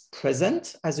less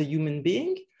present as a human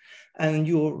being, and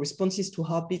your responses to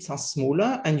heartbeats are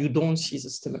smaller and you don't see the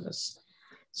stimulus.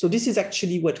 So this is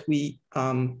actually what we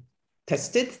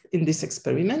tested in this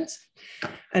experiment.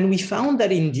 And we found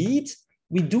that indeed,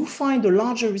 we do find the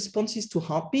larger responses to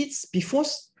heartbeats before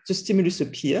the stimulus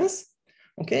appears,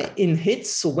 okay, in hits,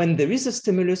 so when there is a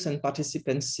stimulus and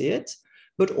participants see it,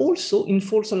 but also in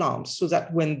false alarms, so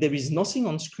that when there is nothing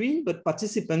on screen, but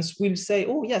participants will say,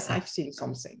 oh yes, I've seen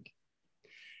something.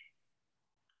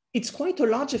 It's quite a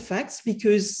large effect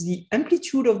because the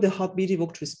amplitude of the heartbeat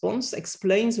evoked response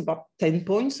explains about 10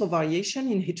 points of variation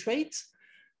in hit rate,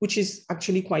 which is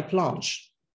actually quite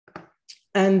large.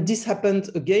 And this happened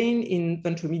again in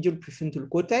ventromedial prefrontal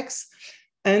cortex,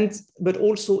 but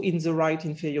also in the right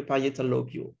inferior parietal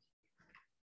lobule.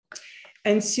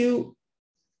 And so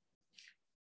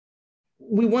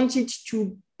we wanted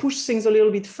to push things a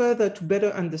little bit further to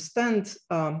better understand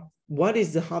what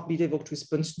is the heartbeat evoked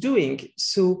response doing.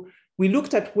 So we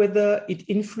looked at whether it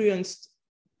influenced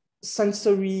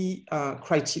sensory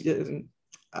criteria,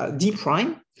 D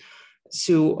prime.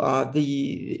 So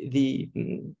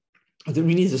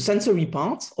really the sensory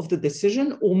part of the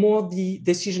decision, or more the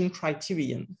decision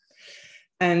criterion.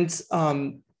 And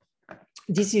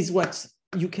this is what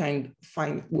you can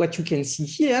find, what you can see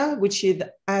here, which is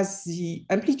as the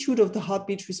amplitude of the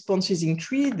heartbeat response is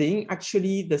increasing,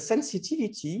 actually the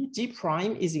sensitivity, D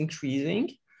prime, is increasing,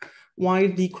 while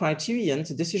the criterion,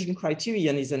 the decision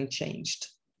criterion, is unchanged.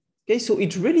 Okay, so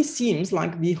it really seems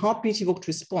like the heartbeat evoked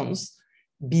response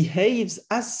behaves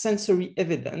as sensory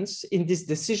evidence in this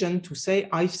decision to say,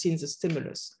 I've seen the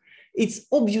stimulus. It's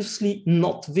obviously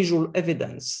not visual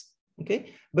evidence.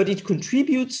 Okay, but it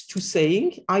contributes to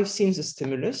saying, I've seen the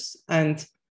stimulus, and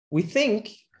we think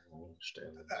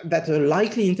that a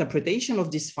likely interpretation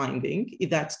of this finding is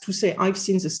that to say, I've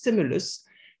seen the stimulus,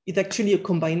 is actually a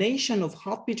combination of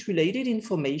heartbeat-related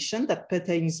information that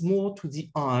pertains more to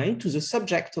the I, to the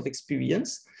subject of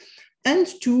experience, and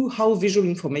to how visual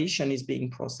information is being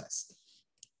processed.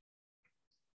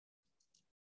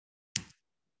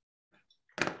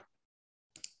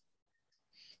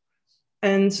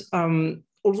 And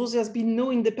although there's been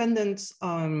no independent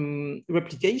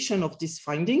replication of this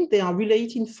finding, there are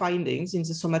related findings in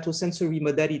the somatosensory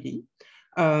modality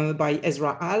by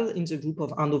Ezra Al in the group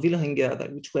of Arno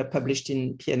Wilringer, which were published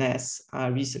in PNAS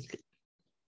recently.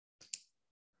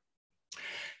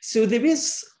 So there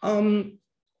is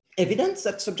evidence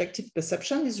that subjective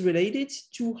perception is related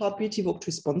to heartbeat-evoked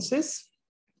responses.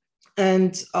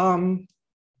 And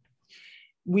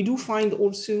we do find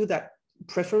also that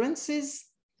preferences,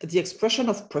 the expression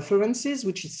of preferences,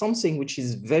 which is something which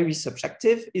is very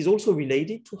subjective, is also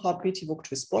related to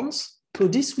heartbeat-evoked response. So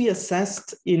this we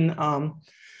assessed in an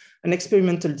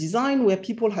experimental design where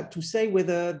people had to say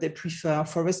whether they prefer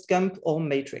Forrest Gump or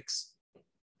Matrix.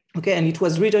 Okay, and it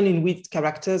was written in with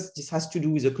characters. This has to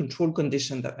do with a control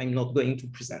condition that I'm not going to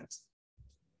present.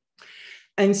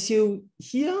 And so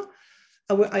here,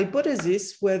 our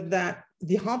hypothesis was that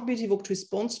the heartbeat-evoked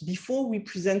response, before we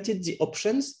presented the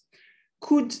options,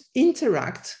 could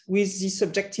interact with the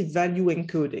subjective value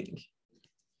encoding.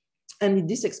 And in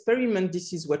this experiment,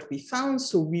 this is what we found.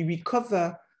 So we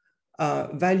recover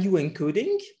value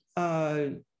encoding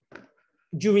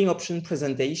during option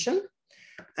presentation.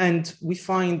 And we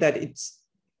find that it's,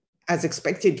 as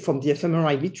expected from the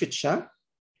fMRI literature,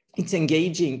 it's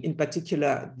engaging in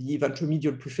particular the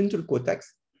ventromedial prefrontal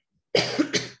cortex.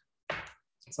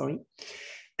 Sorry.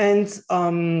 And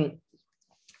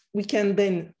we can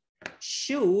then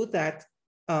show that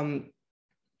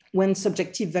when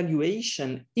subjective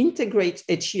valuation integrates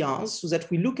HERs so that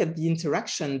we look at the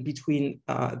interaction between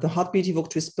the heartbeat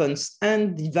evoked response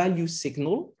and the value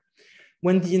signal,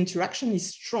 when the interaction is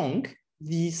strong,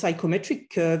 the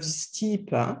psychometric curve is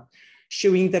steeper,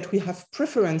 showing that we have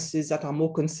preferences that are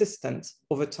more consistent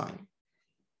over time.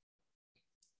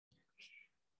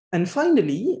 And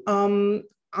finally,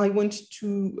 I want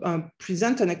to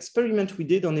present an experiment we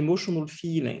did on emotional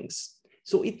feelings.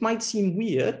 So it might seem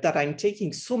weird that I'm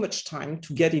taking so much time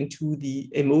to get into the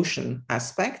emotion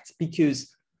aspect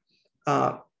because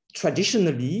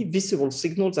traditionally, visceral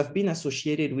signals have been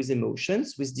associated with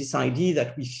emotions, with this idea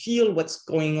that we feel what's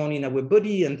going on in our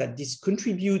body and that this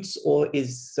contributes or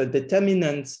is a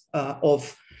determinant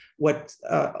of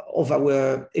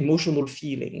our emotional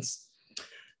feelings.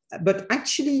 But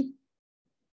actually,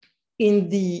 in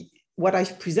what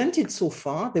I've presented so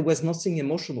far, there was nothing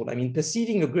emotional. I mean,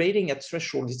 perceiving a grading at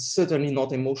threshold is certainly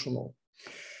not emotional.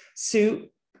 So,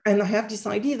 and I have this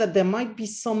idea that there might be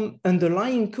some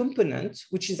underlying component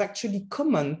which is actually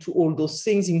common to all those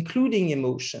things, including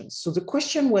emotions. So the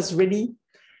question was really,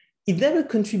 is there a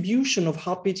contribution of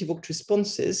heartbeat evoked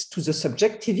responses to the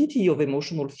subjectivity of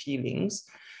emotional feelings,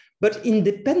 but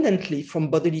independently from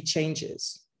bodily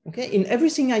changes? Okay, in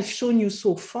everything I've shown you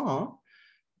so far,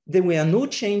 there were no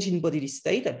change in bodily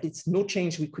state, at least no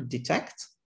change we could detect.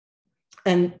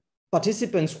 And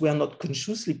participants were not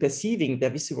consciously perceiving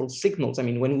their visceral signals. I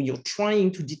mean, when you're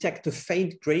trying to detect a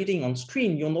faint grading on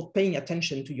screen, you're not paying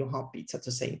attention to your heartbeats at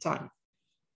the same time.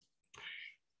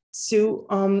 So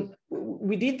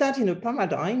we did that in a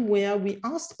paradigm where we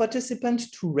asked participants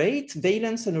to rate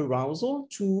valence and arousal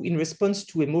in response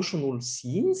to emotional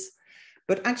scenes.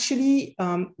 But actually,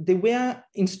 they were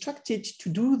instructed to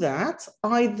do that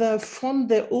either from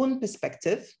their own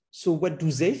perspective, so what do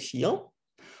they feel,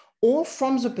 or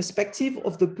from the perspective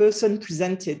of the person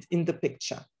presented in the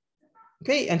picture.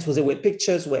 Okay, and so there were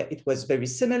pictures where it was very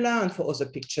similar, and for other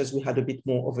pictures, we had a bit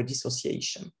more of a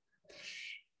dissociation.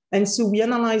 And so we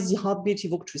analyzed the heartbeat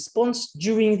evoked response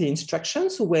during the instruction,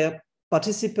 so where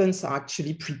participants are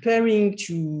actually preparing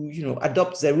to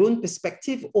adopt their own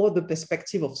perspective or the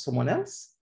perspective of someone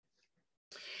else.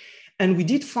 And we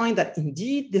did find that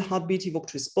indeed the heartbeat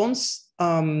evoked response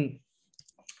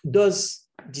does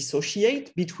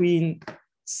dissociate between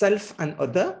self and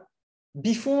other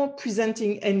before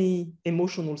presenting any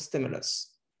emotional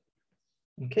stimulus,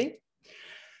 okay?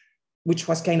 Which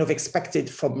was kind of expected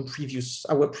from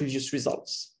our previous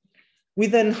results. We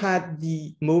then had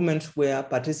the moment where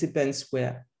participants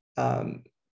were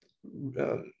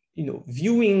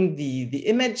viewing the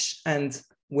image, and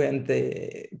when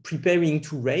they're preparing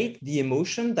to rate the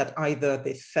emotion that either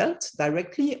they felt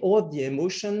directly or the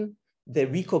emotion they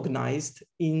recognized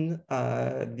in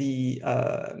the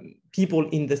people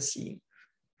in the scene.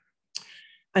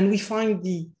 And we find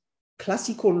the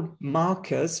classical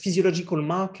markers, physiological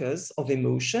markers of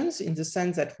emotions, in the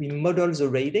sense that we model the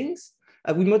ratings,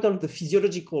 we model the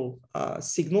physiological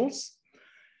signals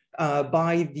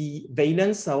by the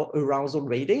valence or arousal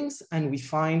ratings. And we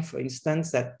find, for instance,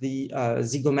 that the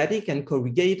zygomatic and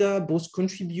corrugator both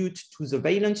contribute to the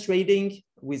valence rating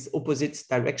with opposite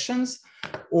directions,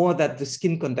 or that the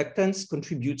skin conductance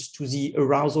contributes to the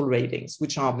arousal ratings,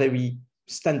 which are very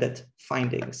standard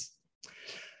findings.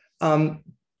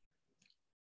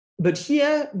 But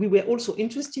here we were also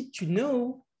interested to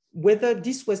know whether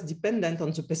this was dependent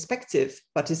on the perspective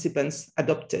participants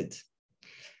adopted.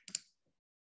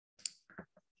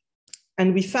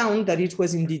 And we found that it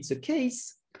was indeed the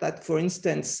case that, for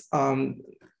instance,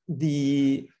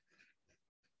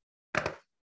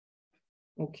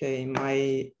 okay,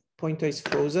 my pointer is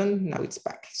frozen. Now it's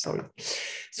back, sorry.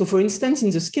 So for instance,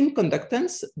 in the skin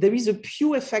conductance, there is a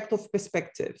pure effect of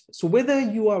perspective. So whether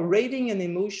you are rating an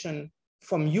emotion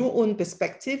from your own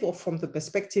perspective or from the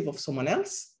perspective of someone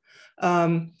else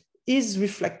is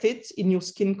reflected in your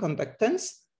skin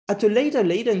conductance at a later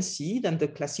latency than the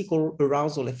classical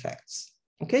arousal effects.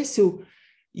 Okay, so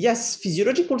yes,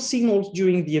 physiological signals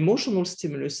during the emotional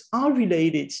stimulus are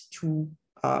related to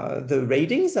the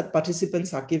ratings that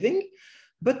participants are giving,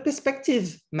 but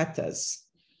perspective matters.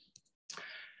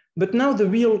 But now the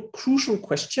real crucial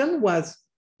question was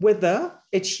whether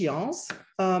HERs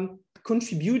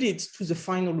contributed to the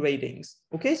final ratings.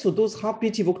 Okay, so those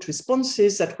heartbeat evoked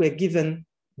responses that were given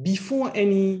before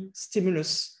any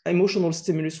stimulus, emotional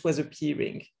stimulus was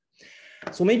appearing.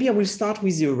 So maybe I will start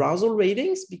with the arousal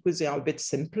ratings because they are a bit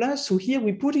simpler. So here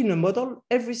we put in a model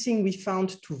everything we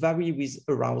found to vary with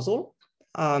arousal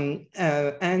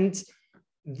and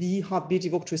the heartbeat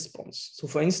evoked response. So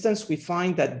for instance, we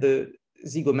find that the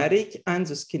zygomatic and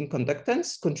the skin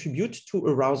conductance contribute to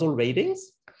arousal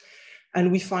ratings. And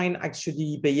we find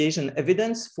actually Bayesian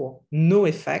evidence for no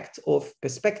effect of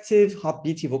perspective,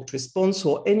 heartbeat evoked response,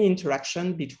 or any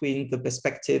interaction between the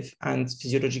perspective and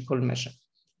physiological measure.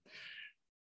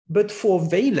 But for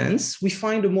valence, we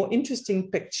find a more interesting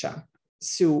picture.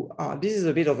 So this is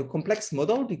a bit of a complex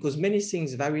model because many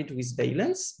things varied with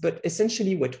valence, but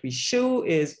essentially what we show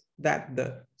is that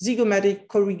the zygomatic,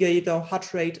 corrugator,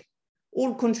 heart rate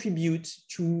all contribute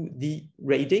to the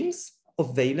ratings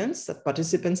of valence that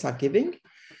participants are giving.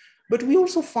 But we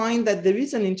also find that there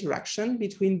is an interaction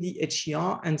between the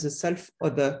HER and the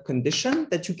self-other condition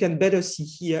that you can better see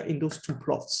here in those two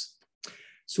plots.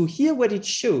 So here what it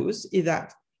shows is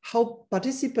that how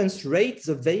participants rate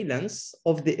the valence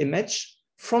of the image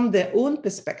from their own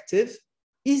perspective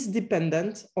is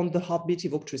dependent on the heartbeat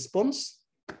evoked response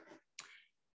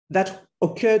that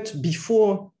occurred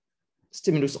before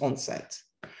stimulus onset.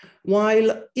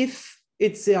 While if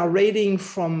they are rating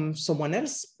from someone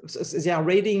else, they are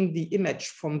rating the image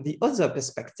from the other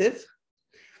perspective,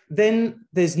 then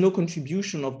there's no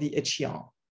contribution of the HER.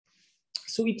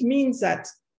 So it means that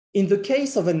in the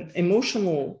case of an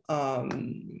emotional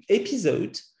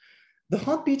episode, the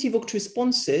heartbeat evoked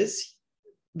responses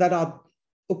that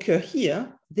occur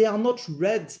here, they are not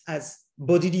read as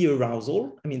bodily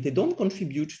arousal. I mean, they don't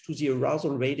contribute to the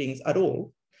arousal ratings at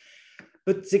all,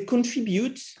 but they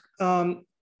contribute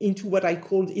into what I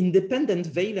called independent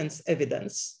valence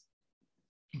evidence.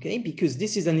 Okay, because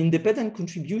this is an independent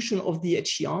contribution of the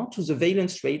HER to the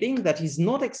valence rating that is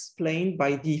not explained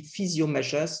by the physio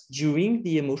measures during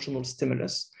the emotional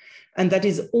stimulus, and that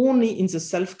is only in the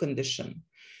self condition.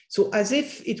 So as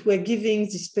if it were giving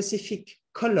the specific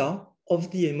color of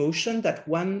the emotion that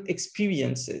one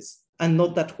experiences and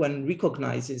not that one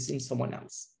recognizes in someone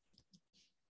else.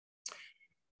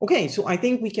 Okay, so I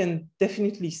think we can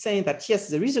definitely say that yes,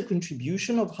 there is a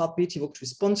contribution of heartbeat evoked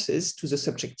responses to the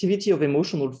subjectivity of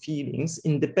emotional feelings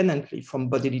independently from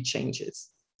bodily changes.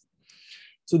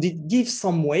 So it gives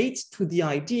some weight to the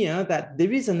idea that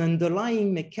there is an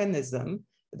underlying mechanism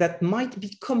that might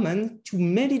be common to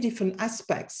many different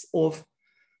aspects of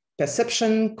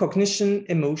perception, cognition,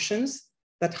 emotions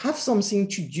that have something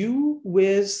to do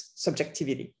with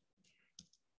subjectivity.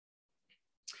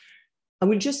 I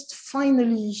will just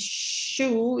finally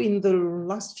show in the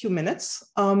last few minutes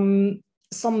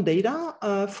some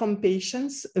data from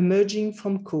patients emerging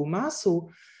from coma.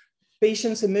 So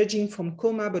patients emerging from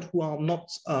coma, but who are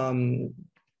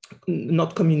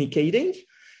not communicating.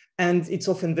 And it's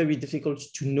often very difficult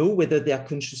to know whether they are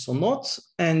conscious or not.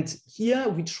 And here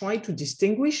we try to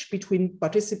distinguish between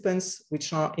participants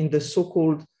which are in the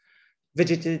so-called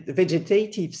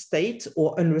vegetative state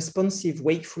or unresponsive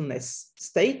wakefulness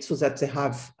state, so that they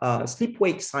have a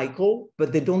sleep-wake cycle,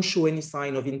 but they don't show any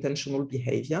sign of intentional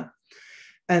behavior.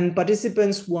 And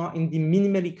participants who are in the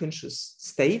minimally conscious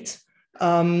state,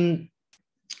 who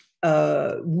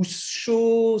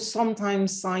show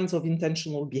sometimes signs of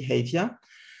intentional behavior.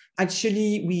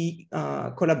 Actually, we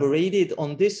collaborated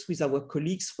on this with our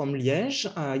colleagues from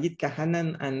Liège, Yitka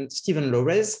Hanan and Stephen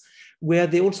Lorez, where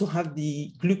they also have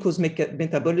the glucose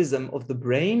metabolism of the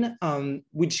brain,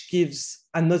 which gives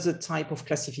another type of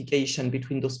classification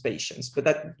between those patients. But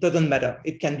that doesn't matter.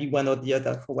 It can be one or the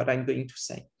other for what I'm going to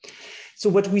say.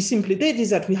 So what we simply did is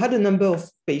that we had a number of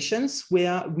patients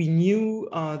where we knew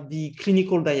the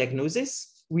clinical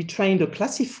diagnosis. We trained a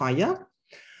classifier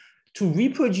to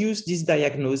reproduce this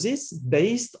diagnosis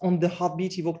based on the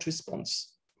heartbeat evoked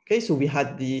response. Okay, so we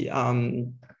had the,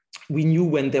 we knew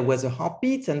when there was a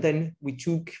heartbeat, and then we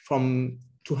took from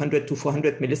 200 to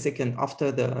 400 milliseconds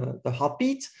after the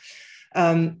heartbeat,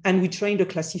 and we trained a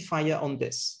classifier on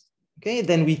this. Okay,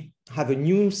 then we have a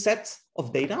new set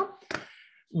of data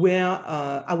where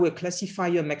our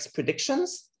classifier makes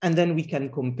predictions, and then we can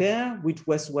compare which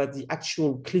was what the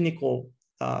actual clinical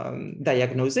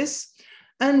diagnosis.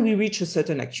 And we reach a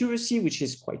certain accuracy, which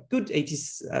is quite good,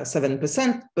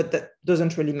 87%, but that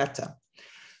doesn't really matter.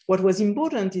 What was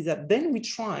important is that then we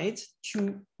tried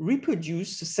to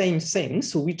reproduce the same thing.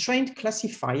 So we trained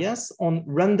classifiers on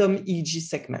random EEG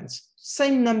segments,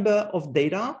 same number of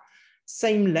data,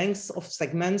 same length of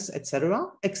segments, etc.,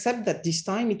 except that this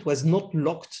time it was not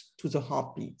locked to the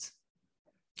heartbeat.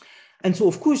 And so,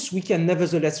 of course, we can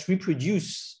nevertheless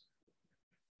reproduce,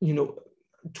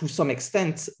 to some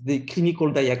extent, the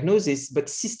clinical diagnosis, but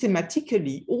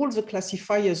systematically, all the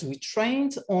classifiers we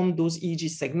trained on those EEG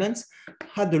segments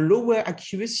had a lower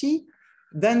accuracy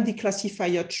than the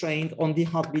classifier trained on the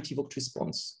heartbeat evoked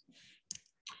response.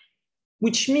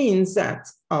 Which means that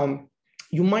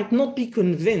you might not be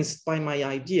convinced by my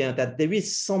idea that there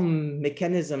is some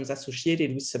mechanisms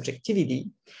associated with subjectivity,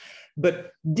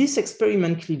 but this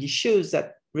experiment clearly shows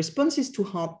that responses to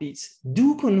heartbeats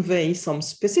do convey some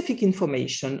specific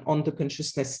information on the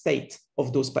consciousness state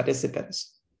of those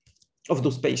participants, of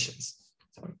those patients.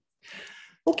 Sorry.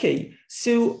 Okay,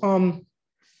 so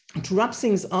to wrap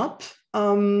things up,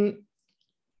 I've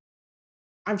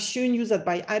shown you that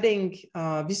by adding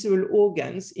visceral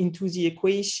organs into the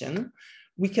equation,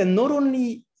 we can not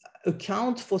only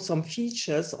account for some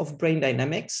features of brain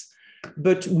dynamics,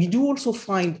 but we do also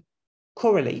find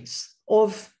correlates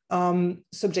of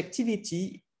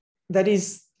subjectivity that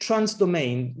is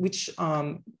transdomain, which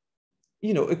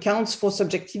accounts for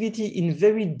subjectivity in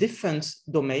very different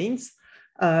domains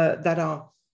that are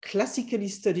classically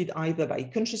studied either by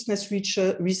consciousness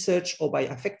research or by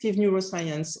affective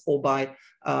neuroscience or by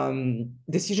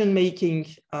decision-making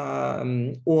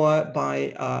or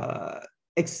by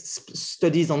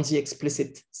studies on the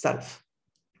explicit self.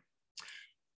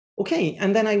 Okay,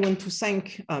 and then I want to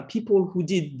thank people who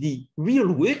did the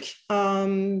real work,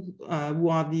 who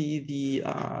are the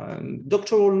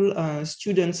doctoral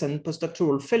students and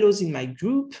postdoctoral fellows in my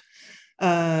group,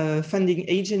 funding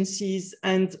agencies,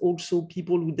 and also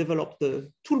people who develop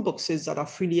the toolboxes that are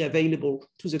freely available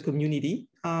to the community.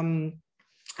 And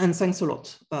thanks a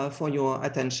lot for your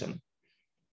attention.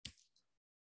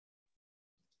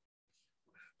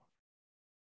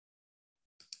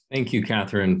 Thank you,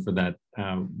 Catherine, for that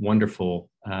wonderful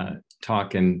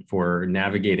talk and for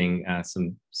navigating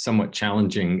some somewhat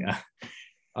challenging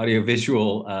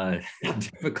audiovisual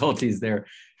difficulties there.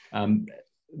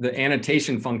 The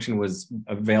annotation function was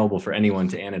available for anyone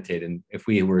to annotate, and if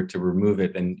we were to remove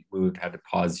it, then we would have to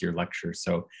pause your lecture.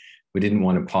 So we didn't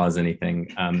want to pause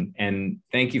anything. And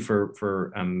thank you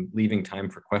for leaving time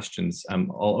for questions.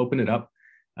 I'll open it up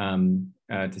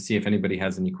to see if anybody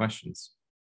has any questions.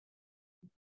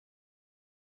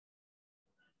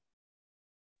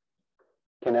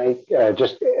 Can I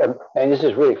just, and this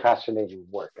is really fascinating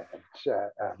work.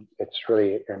 It's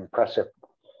really impressive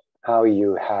how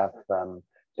you have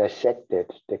dissected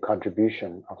the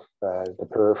contribution of the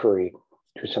periphery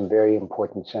to some very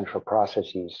important central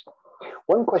processes.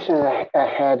 One question I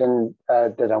had and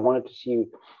that I wanted to see,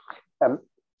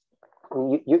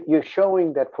 you're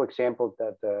showing that, for example,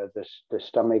 that the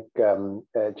stomach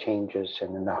changes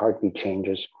and then the heartbeat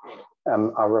changes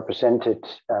are represented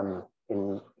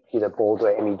in either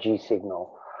Baudry or MEG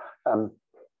signal.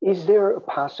 Is there a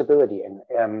possibility,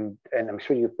 and I'm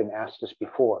sure you've been asked this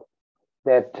before,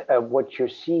 that what you're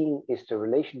seeing is the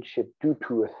relationship due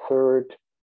to a third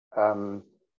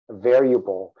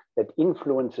variable that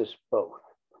influences both,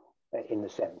 in a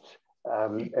sense,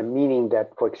 meaning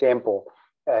that, for example,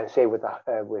 say with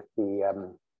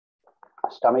the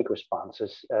stomach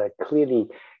responses, clearly,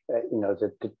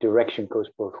 the direction goes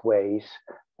both ways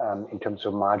in terms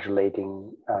of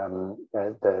modulating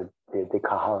the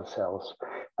Cajal cells.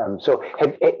 So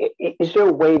is there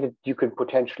a way that you could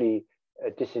potentially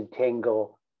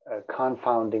disentangle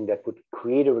confounding that would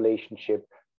create a relationship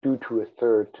due to a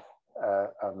third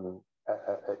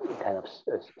kind of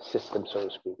system, so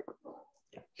to speak?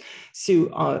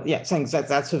 So yeah, thanks.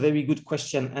 That's a very good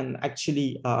question. And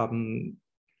actually,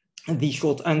 the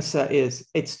short answer is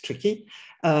it's tricky,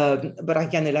 but I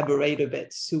can elaborate a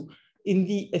bit. So in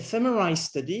the fMRI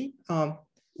study,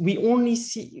 we only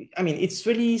see, I mean, it's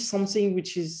really something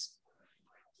which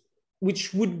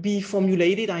would be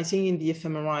formulated, I think, in the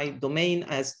fMRI domain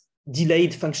as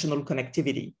delayed functional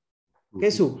connectivity. Okay,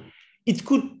 so it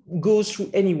could go through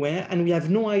anywhere, and we have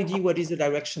no idea what is the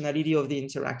directionality of the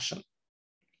interaction.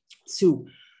 So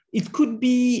it could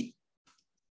be,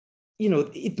 you know,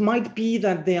 it might be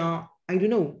that there are, I don't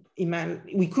know,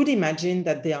 we could imagine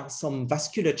that there are some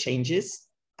vascular changes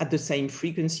at the same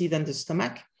frequency than the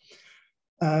stomach.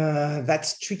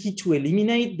 That's tricky to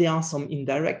eliminate. There are some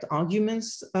indirect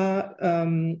arguments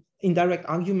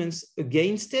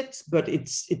against it, but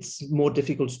it's more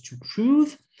difficult to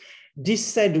prove. This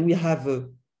said, we have a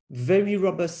very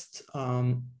robust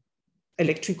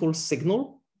electrical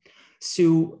signal.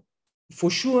 So for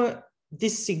sure,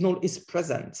 this signal is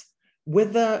present.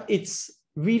 Whether it's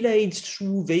relayed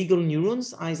through vagal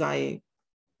neurons, as I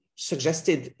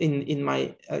suggested in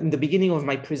the beginning of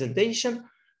my presentation,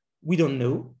 we don't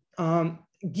know.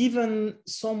 Given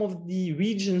some of the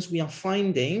regions we are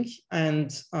finding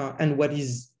and what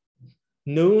is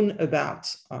known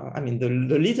about, I mean, the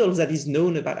little that is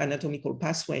known about anatomical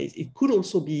pathways, it could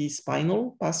also be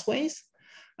spinal pathways.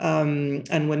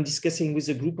 And when discussing with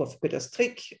a group of Peter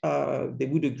Strick, they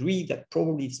would agree that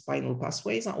probably spinal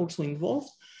pathways are also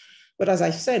involved. But as I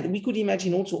said, we could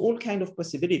imagine also all kinds of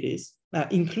possibilities,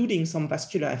 including some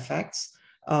vascular effects.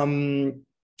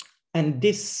 And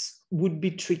this would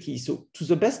be tricky. So to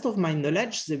the best of my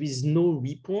knowledge, there is no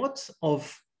report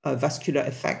of a vascular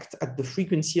effect at the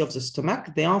frequency of the stomach.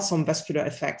 There are some vascular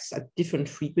effects at different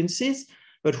frequencies,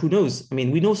 but who knows? I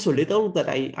mean, we know so little that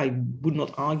I would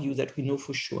not argue that we know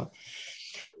for sure.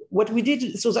 What we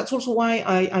did, so that's also why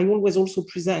I always also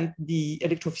present the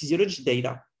electrophysiology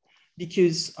data,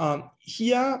 because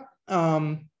here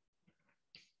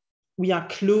we are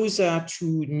closer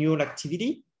to neural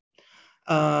activity.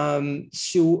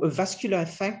 So a vascular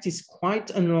effect is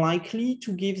quite unlikely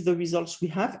to give the results we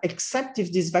have, except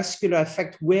if this vascular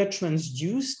effect were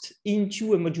transduced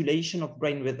into a modulation of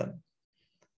brain rhythm,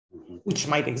 which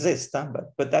might exist,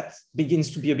 but that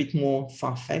begins to be a bit more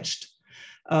far-fetched.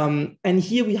 And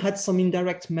here we had some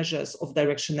indirect measures of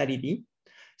directionality.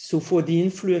 So for the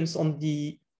influence on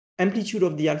the amplitude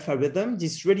of the alpha rhythm,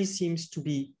 this really seems to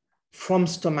be from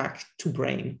stomach to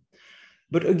brain.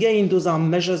 But again, those are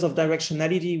measures of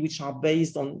directionality which are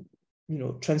based on, you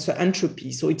know, transfer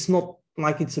entropy. So it's not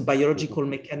like it's a biological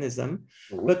mechanism.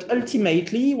 But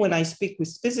ultimately, when I speak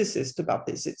with physicists about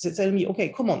this, they tell me, okay,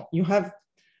 come on, you have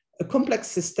a complex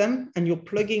system and you're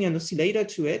plugging an oscillator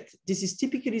to it. This is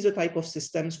typically the type of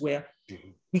systems where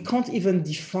we can't even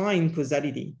define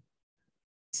causality.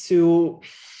 So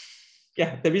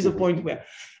yeah, there is a point where,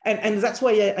 and that's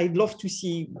why I'd love to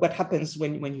see what happens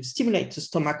when you stimulate the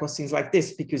stomach or things like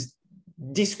this, because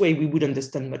this way we would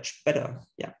understand much better.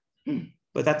 Yeah,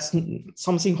 but that's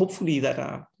something hopefully that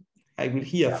I will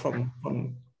hear from.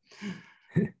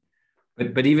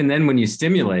 But even then, when you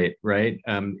stimulate, right?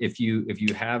 If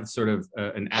you have sort of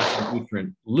an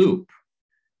afferent loop,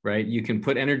 right? You can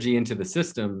put energy into the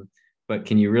system, but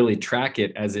can you really track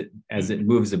it as it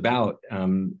moves about?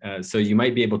 So you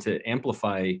might be able to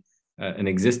amplify an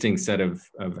existing set of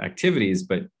activities,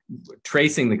 but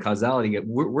tracing the causality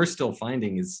we're still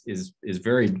finding is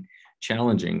very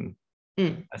challenging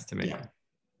estimating.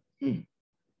 Yeah.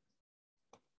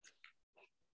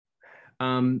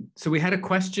 So we had a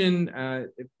question, a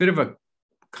bit of a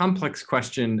complex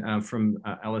question from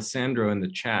Alessandro in the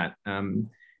chat. I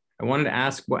wanted to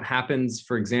ask what happens,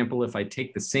 for example, if I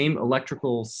take the same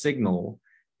electrical signal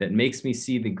that makes me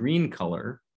see the green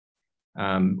color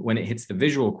when it hits the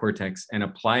visual cortex and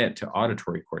apply it to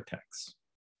auditory cortex.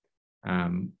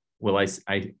 Will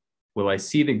I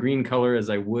see the green color as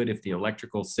I would if the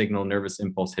electrical signal nervous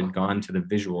impulse had gone to the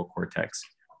visual cortex?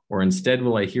 Or instead,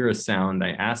 will I hear a sound?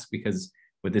 I ask because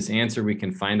with this answer, we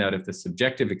can find out if the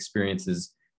subjective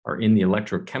experiences are in the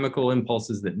electrochemical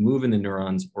impulses that move in the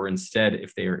neurons, or instead,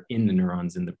 if they are in the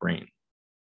neurons in the brain.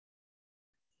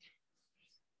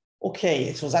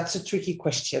 Okay, so that's a tricky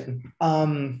question.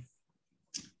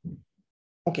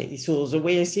 Okay, so the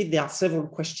way I see it, there are several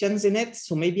questions in it.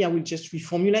 So maybe I will just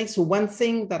reformulate. So one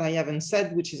thing that I haven't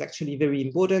said, which is actually very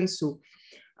important. So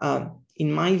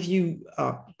in my view,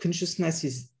 consciousness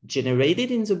is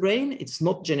generated in the brain. It's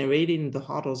not generated in the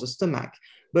heart or the stomach,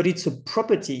 but it's a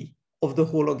property of the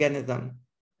whole organism.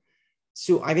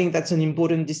 So I think that's an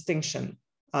important distinction.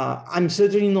 I'm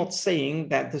certainly not saying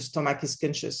that the stomach is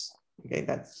conscious. Okay,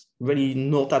 that's really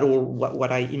not at all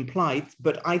what I implied,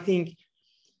 but I think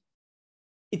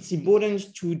it's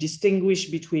important to distinguish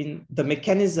between the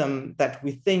mechanism that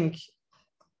we think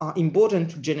are important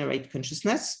to generate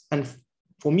consciousness. And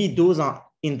for me, those are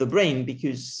in the brain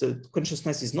because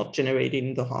consciousness is not generated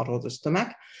in the heart or the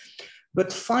stomach.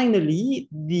 But finally,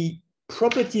 the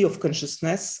property of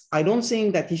consciousness, I don't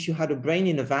think that if you had a brain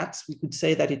in a vat, we could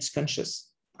say that it's conscious.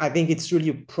 I think it's really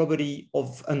a property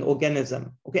of an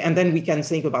organism. Okay, and then we can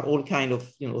think about all kind of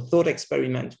thought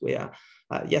experiment where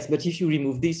yes, but if you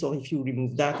remove this or if you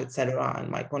remove that, etc. And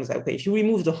my point is that, okay, if you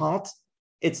remove the heart,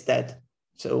 it's dead,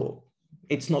 so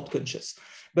it's not conscious.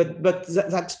 But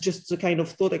that's just the kind of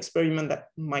thought experiment that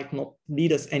might not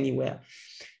lead us anywhere.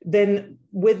 Then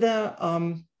whether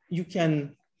you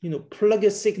can plug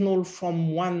a signal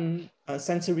from one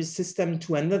sensory system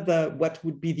to another, what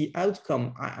would be the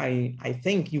outcome? I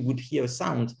think you would hear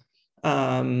sound,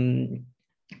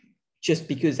 just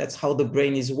because that's how the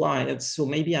brain is wired. So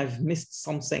maybe I've missed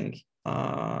something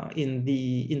in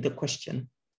the question.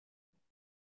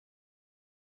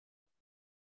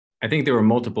 I think there were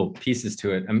multiple pieces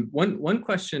to it. One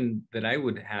question that I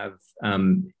would have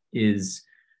is,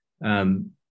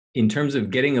 in terms of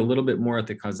getting a little bit more at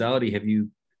the causality, have you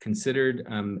considered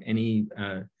any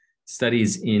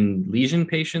studies in lesion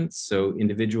patients? So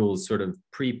individuals sort of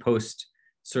pre-post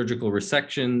surgical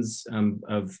resections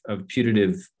of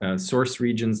putative source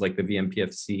regions like the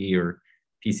VMPFC or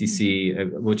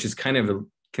PCC, which is kind of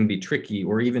can be tricky,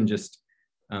 or even just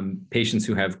patients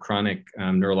who have chronic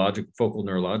focal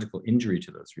neurological injury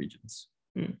to those regions.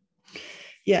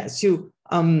 Yeah, so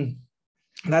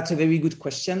that's a very good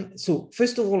question. So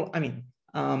first of all, I mean,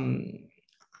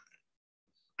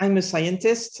 I'm a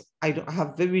scientist. I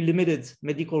have very limited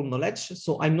medical knowledge,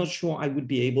 so I'm not sure I would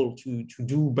be able to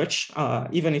do much,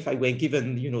 even if I were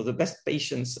given, the best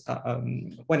patients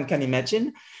one can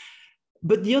imagine.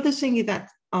 But the other thing is that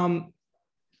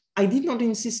I did not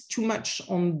insist too much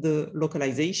on the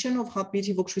localization of heartbeat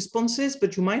evoked responses,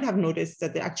 but you might have noticed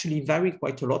that they actually vary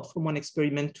quite a lot from one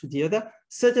experiment to the other.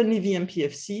 Certainly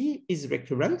VMPFC is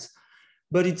recurrent,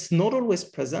 but it's not always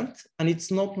present, and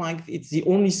it's not like it's the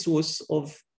only source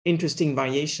of interesting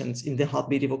variations in the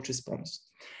heartbeat evoked response.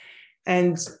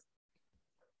 And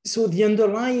so the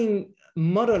underlying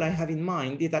model I have in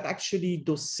mind is that actually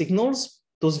those signals,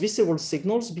 those visceral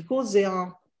signals, because they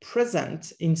are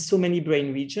present in so many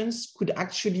brain regions, could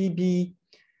actually be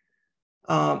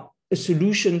a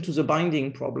solution to the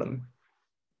binding problem.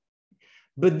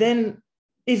 But then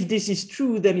if this is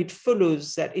true, then it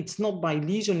follows that it's not by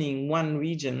lesioning one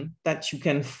region that you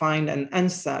can find an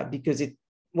answer, because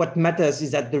what matters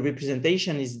is that the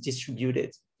representation is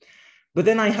distributed. But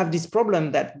then I have this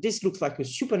problem that this looks like a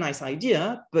super nice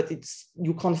idea, but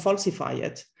you can't falsify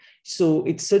it. So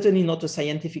it's certainly not a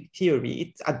scientific theory.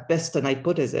 It's at best an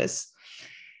hypothesis.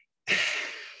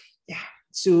 Yeah,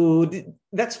 so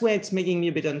that's where it's making me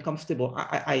a bit uncomfortable.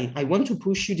 I want to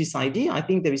push you this idea. I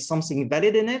think there is something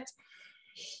valid in it.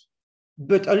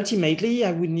 But ultimately,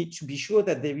 I would need to be sure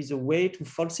that there is a way to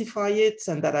falsify it,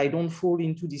 and that I don't fall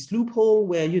into this loophole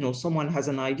where someone has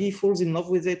an idea, falls in love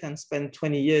with it, and spend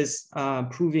 20 years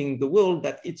proving the world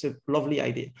that it's a lovely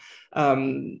idea.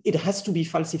 It has to be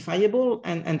falsifiable,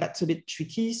 and that's a bit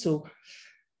tricky. So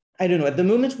I don't know. At the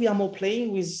moment, we are more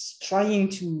playing with trying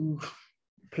to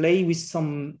play with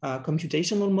some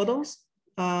computational models,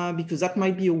 because that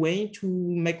might be a way to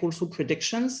make also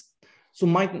predictions. So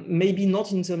maybe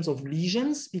not in terms of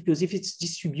lesions, because if it's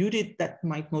distributed, that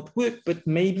might not work, but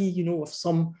maybe, of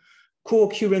some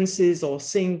co-occurrences or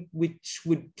things which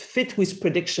would fit with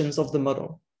predictions of the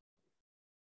model.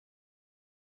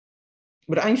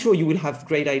 But I'm sure you will have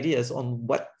great ideas on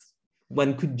what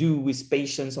one could do with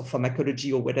patients or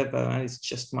pharmacology or whatever. And it's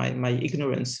just my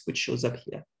ignorance which shows up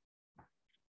here.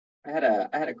 I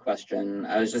had a question.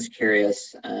 I was just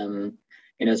curious.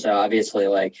 So obviously,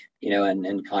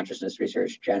 in consciousness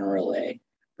research generally,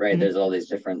 right, there's all these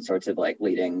different sorts of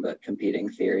leading but competing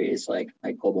theories, like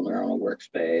global neuronal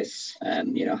workspace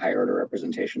and, higher order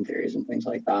representation theories and things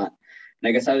like that. And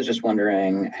I guess I was just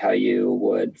wondering how you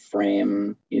would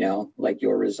frame,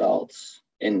 your results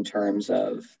in terms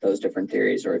of those different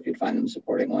theories, or if you'd find them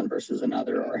supporting one versus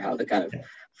another, or how the kind of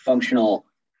functional,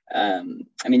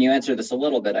 you answered this a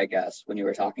little bit, I guess, when you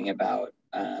were talking about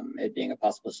it being a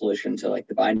possible solution to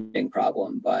the binding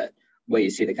problem, but what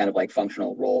you see the kind of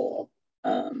functional role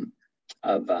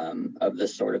of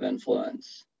this sort of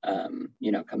influence,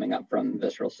 coming up from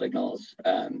visceral signals,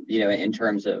 in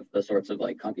terms of the sorts of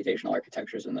computational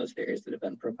architectures in those theories that have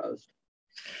been proposed.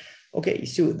 Okay,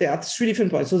 so there are three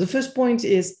different points. So the first point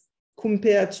is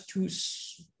compared to,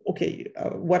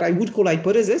 what I would call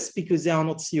hypotheses, because they are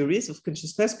not theories of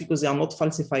consciousness, because they are not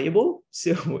falsifiable.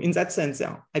 So in that sense, they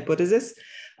are hypotheses.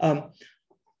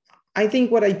 I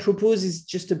think what I propose is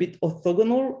just a bit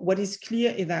orthogonal. What is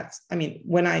clear is that, I mean,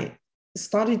 when I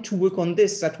started to work on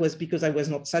this, that was because I was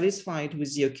not satisfied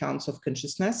with the accounts of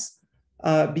consciousness,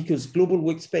 because global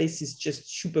workspace is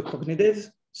just super cognitive,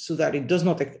 so that it does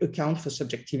not account for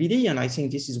subjectivity. And I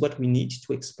think this is what we need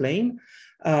to explain.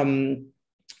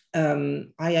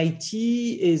 IIT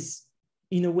is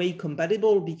in a way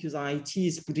compatible, because IIT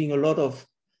is putting a lot of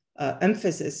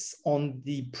emphasis on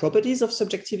the properties of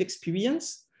subjective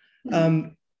experience.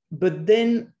 But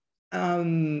then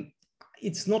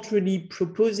it's not really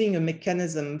proposing a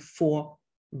mechanism for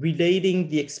relating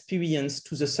the experience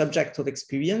to the subject of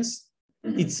experience.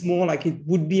 It's more like it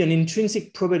would be an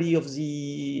intrinsic property of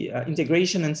the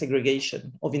integration and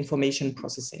segregation of information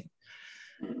processing.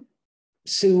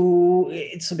 So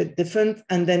it's a bit different.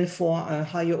 And then for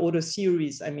higher order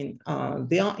theories, I mean,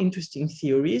 they are interesting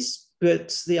theories,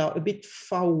 but they are a bit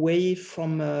far away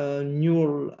from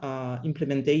neural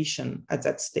implementation at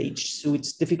that stage. So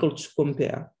it's difficult to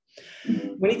compare.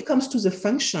 When it comes to the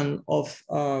function of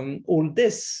all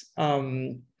this, I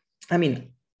mean,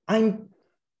 I'm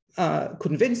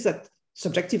convinced that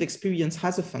subjective experience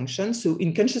has a function. So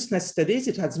in consciousness studies,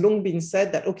 it has long been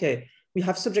said that, okay, we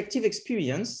have subjective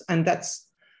experience, and that's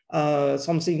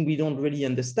something we don't really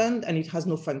understand, and it has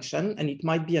no function, and it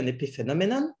might be an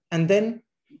epiphenomenon. And then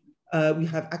we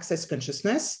have access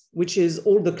consciousness, which is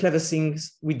all the clever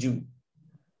things we do.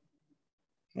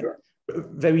 Sure.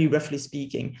 Very roughly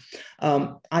speaking.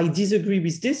 I disagree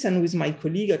with this, and with my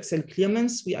colleague Axel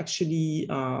Clearmans, we actually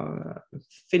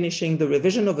finishing the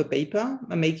revision of a paper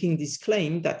making this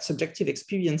claim that subjective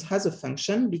experience has a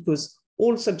function, because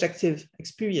all subjective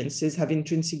experiences have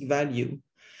intrinsic value.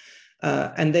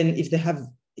 And then if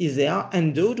they are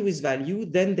endowed with value,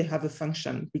 then they have a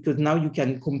function, because now you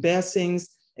can compare things.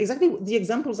 Exactly the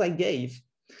examples I gave,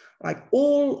 like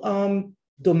all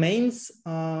domains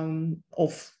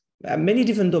of many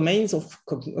different domains of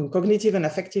cognitive and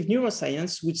affective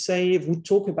neuroscience would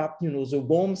talk about, you know, the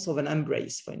warmth of an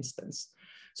embrace, for instance.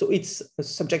 So it's a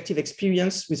subjective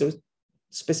experience with a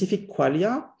specific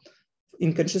qualia.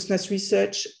 In consciousness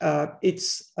research,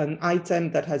 it's an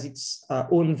item that has its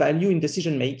own value in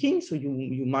decision making. So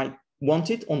you might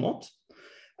want it or not.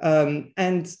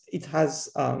 And it has,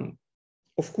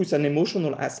 of course, an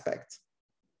emotional aspect.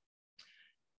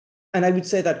 And I would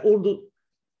say that although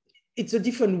it's a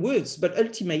different words, but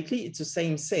ultimately it's the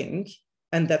same thing,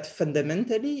 and that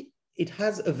fundamentally it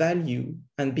has a value.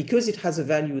 And because it has a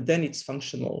value, then it's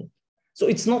functional. So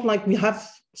it's not like we have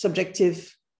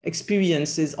subjective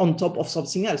experiences on top of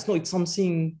something else. No, it's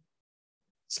something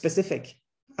specific.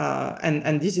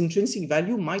 And this intrinsic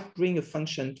value might bring a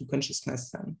function to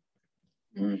consciousness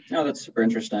then. No, that's super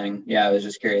interesting. Yeah, I was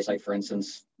just curious, like, for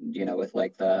instance, you know, with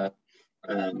like the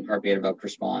heartbeat-evoked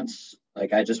response,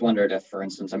 like, I just wondered if, for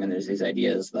instance, I mean, there's these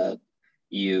ideas that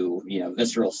you know,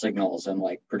 visceral signals and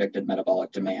like predicted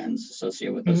metabolic demands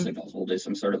associated with those signals will do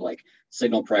some sort of like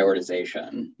signal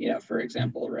prioritization, you know, for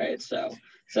example, right? So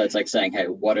it's like saying, hey,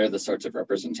 what are the sorts of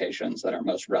representations that are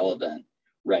most relevant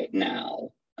right now,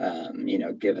 you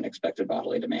know, given expected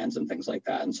bodily demands and things like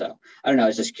that. And so, I don't know, I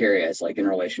was just curious, like in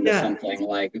relation to something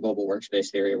like a global workspace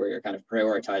theory, where you're kind of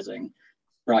prioritizing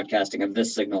broadcasting of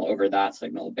this signal over that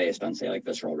signal based on, say, like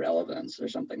visceral relevance or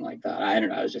something like that. I don't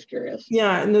know, I was just curious.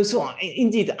 Yeah, no, so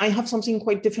indeed, I have something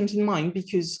quite different in mind,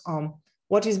 because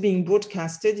what is being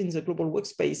broadcasted in the global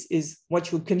workspace is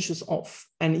what you're conscious of.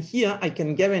 And here I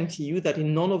can guarantee you that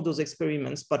in none of those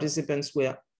experiments, participants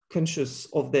were conscious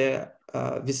of their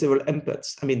visceral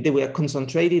inputs. I mean, they were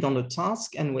concentrated on a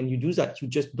task. And when you do that, you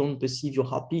just don't perceive your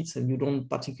heartbeats, and you don't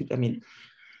particularly, I mean,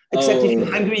 except if you're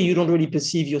hungry, you don't really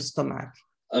perceive your stomach.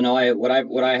 Oh no,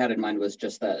 what I had in mind was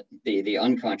just that the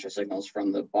unconscious signals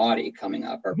from the body coming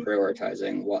up are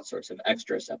prioritizing what sorts of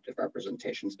exteroceptive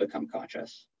representations become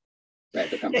conscious. Right,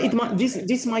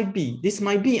 this might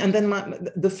be, and then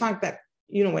the fact that,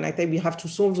 you know, when I say we have to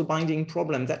solve the binding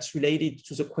problem, that's related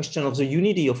to the question of the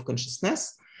unity of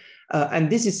consciousness, and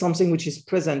this is something which is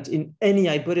present in any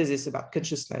hypothesis about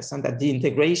consciousness, and that the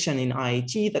integration in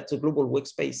IIT, that's a global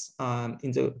workspace,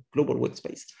 in the global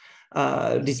workspace,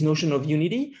 this notion of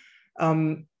unity.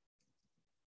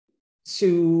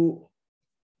 So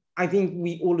I think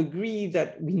we all agree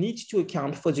that we need to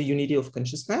account for the unity of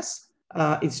consciousness.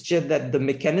 It's just that the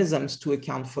mechanisms to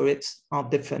account for it are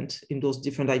different in those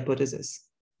different hypotheses.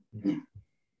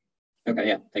 Okay,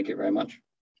 yeah, thank you very much.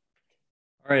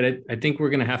 All right, I think we're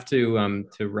going to have to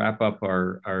wrap up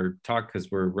our talk,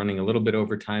 because we're running a little bit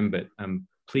over time, but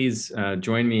please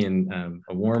join me in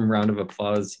a warm round of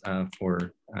applause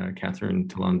for Catherine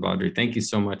Tallon-Baudry. Thank you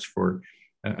so much for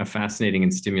a fascinating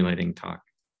and stimulating talk.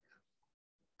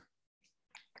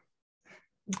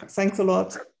 Thanks a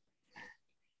lot.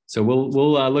 So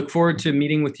we'll look forward to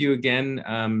meeting with you again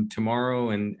tomorrow,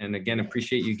 and again,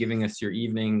 appreciate you giving us your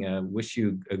evening. Wish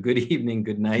you a good evening,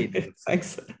 good night.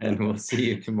 Thanks. And we'll see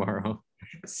you tomorrow.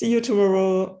 See you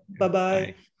tomorrow. Bye-bye.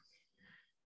 Bye.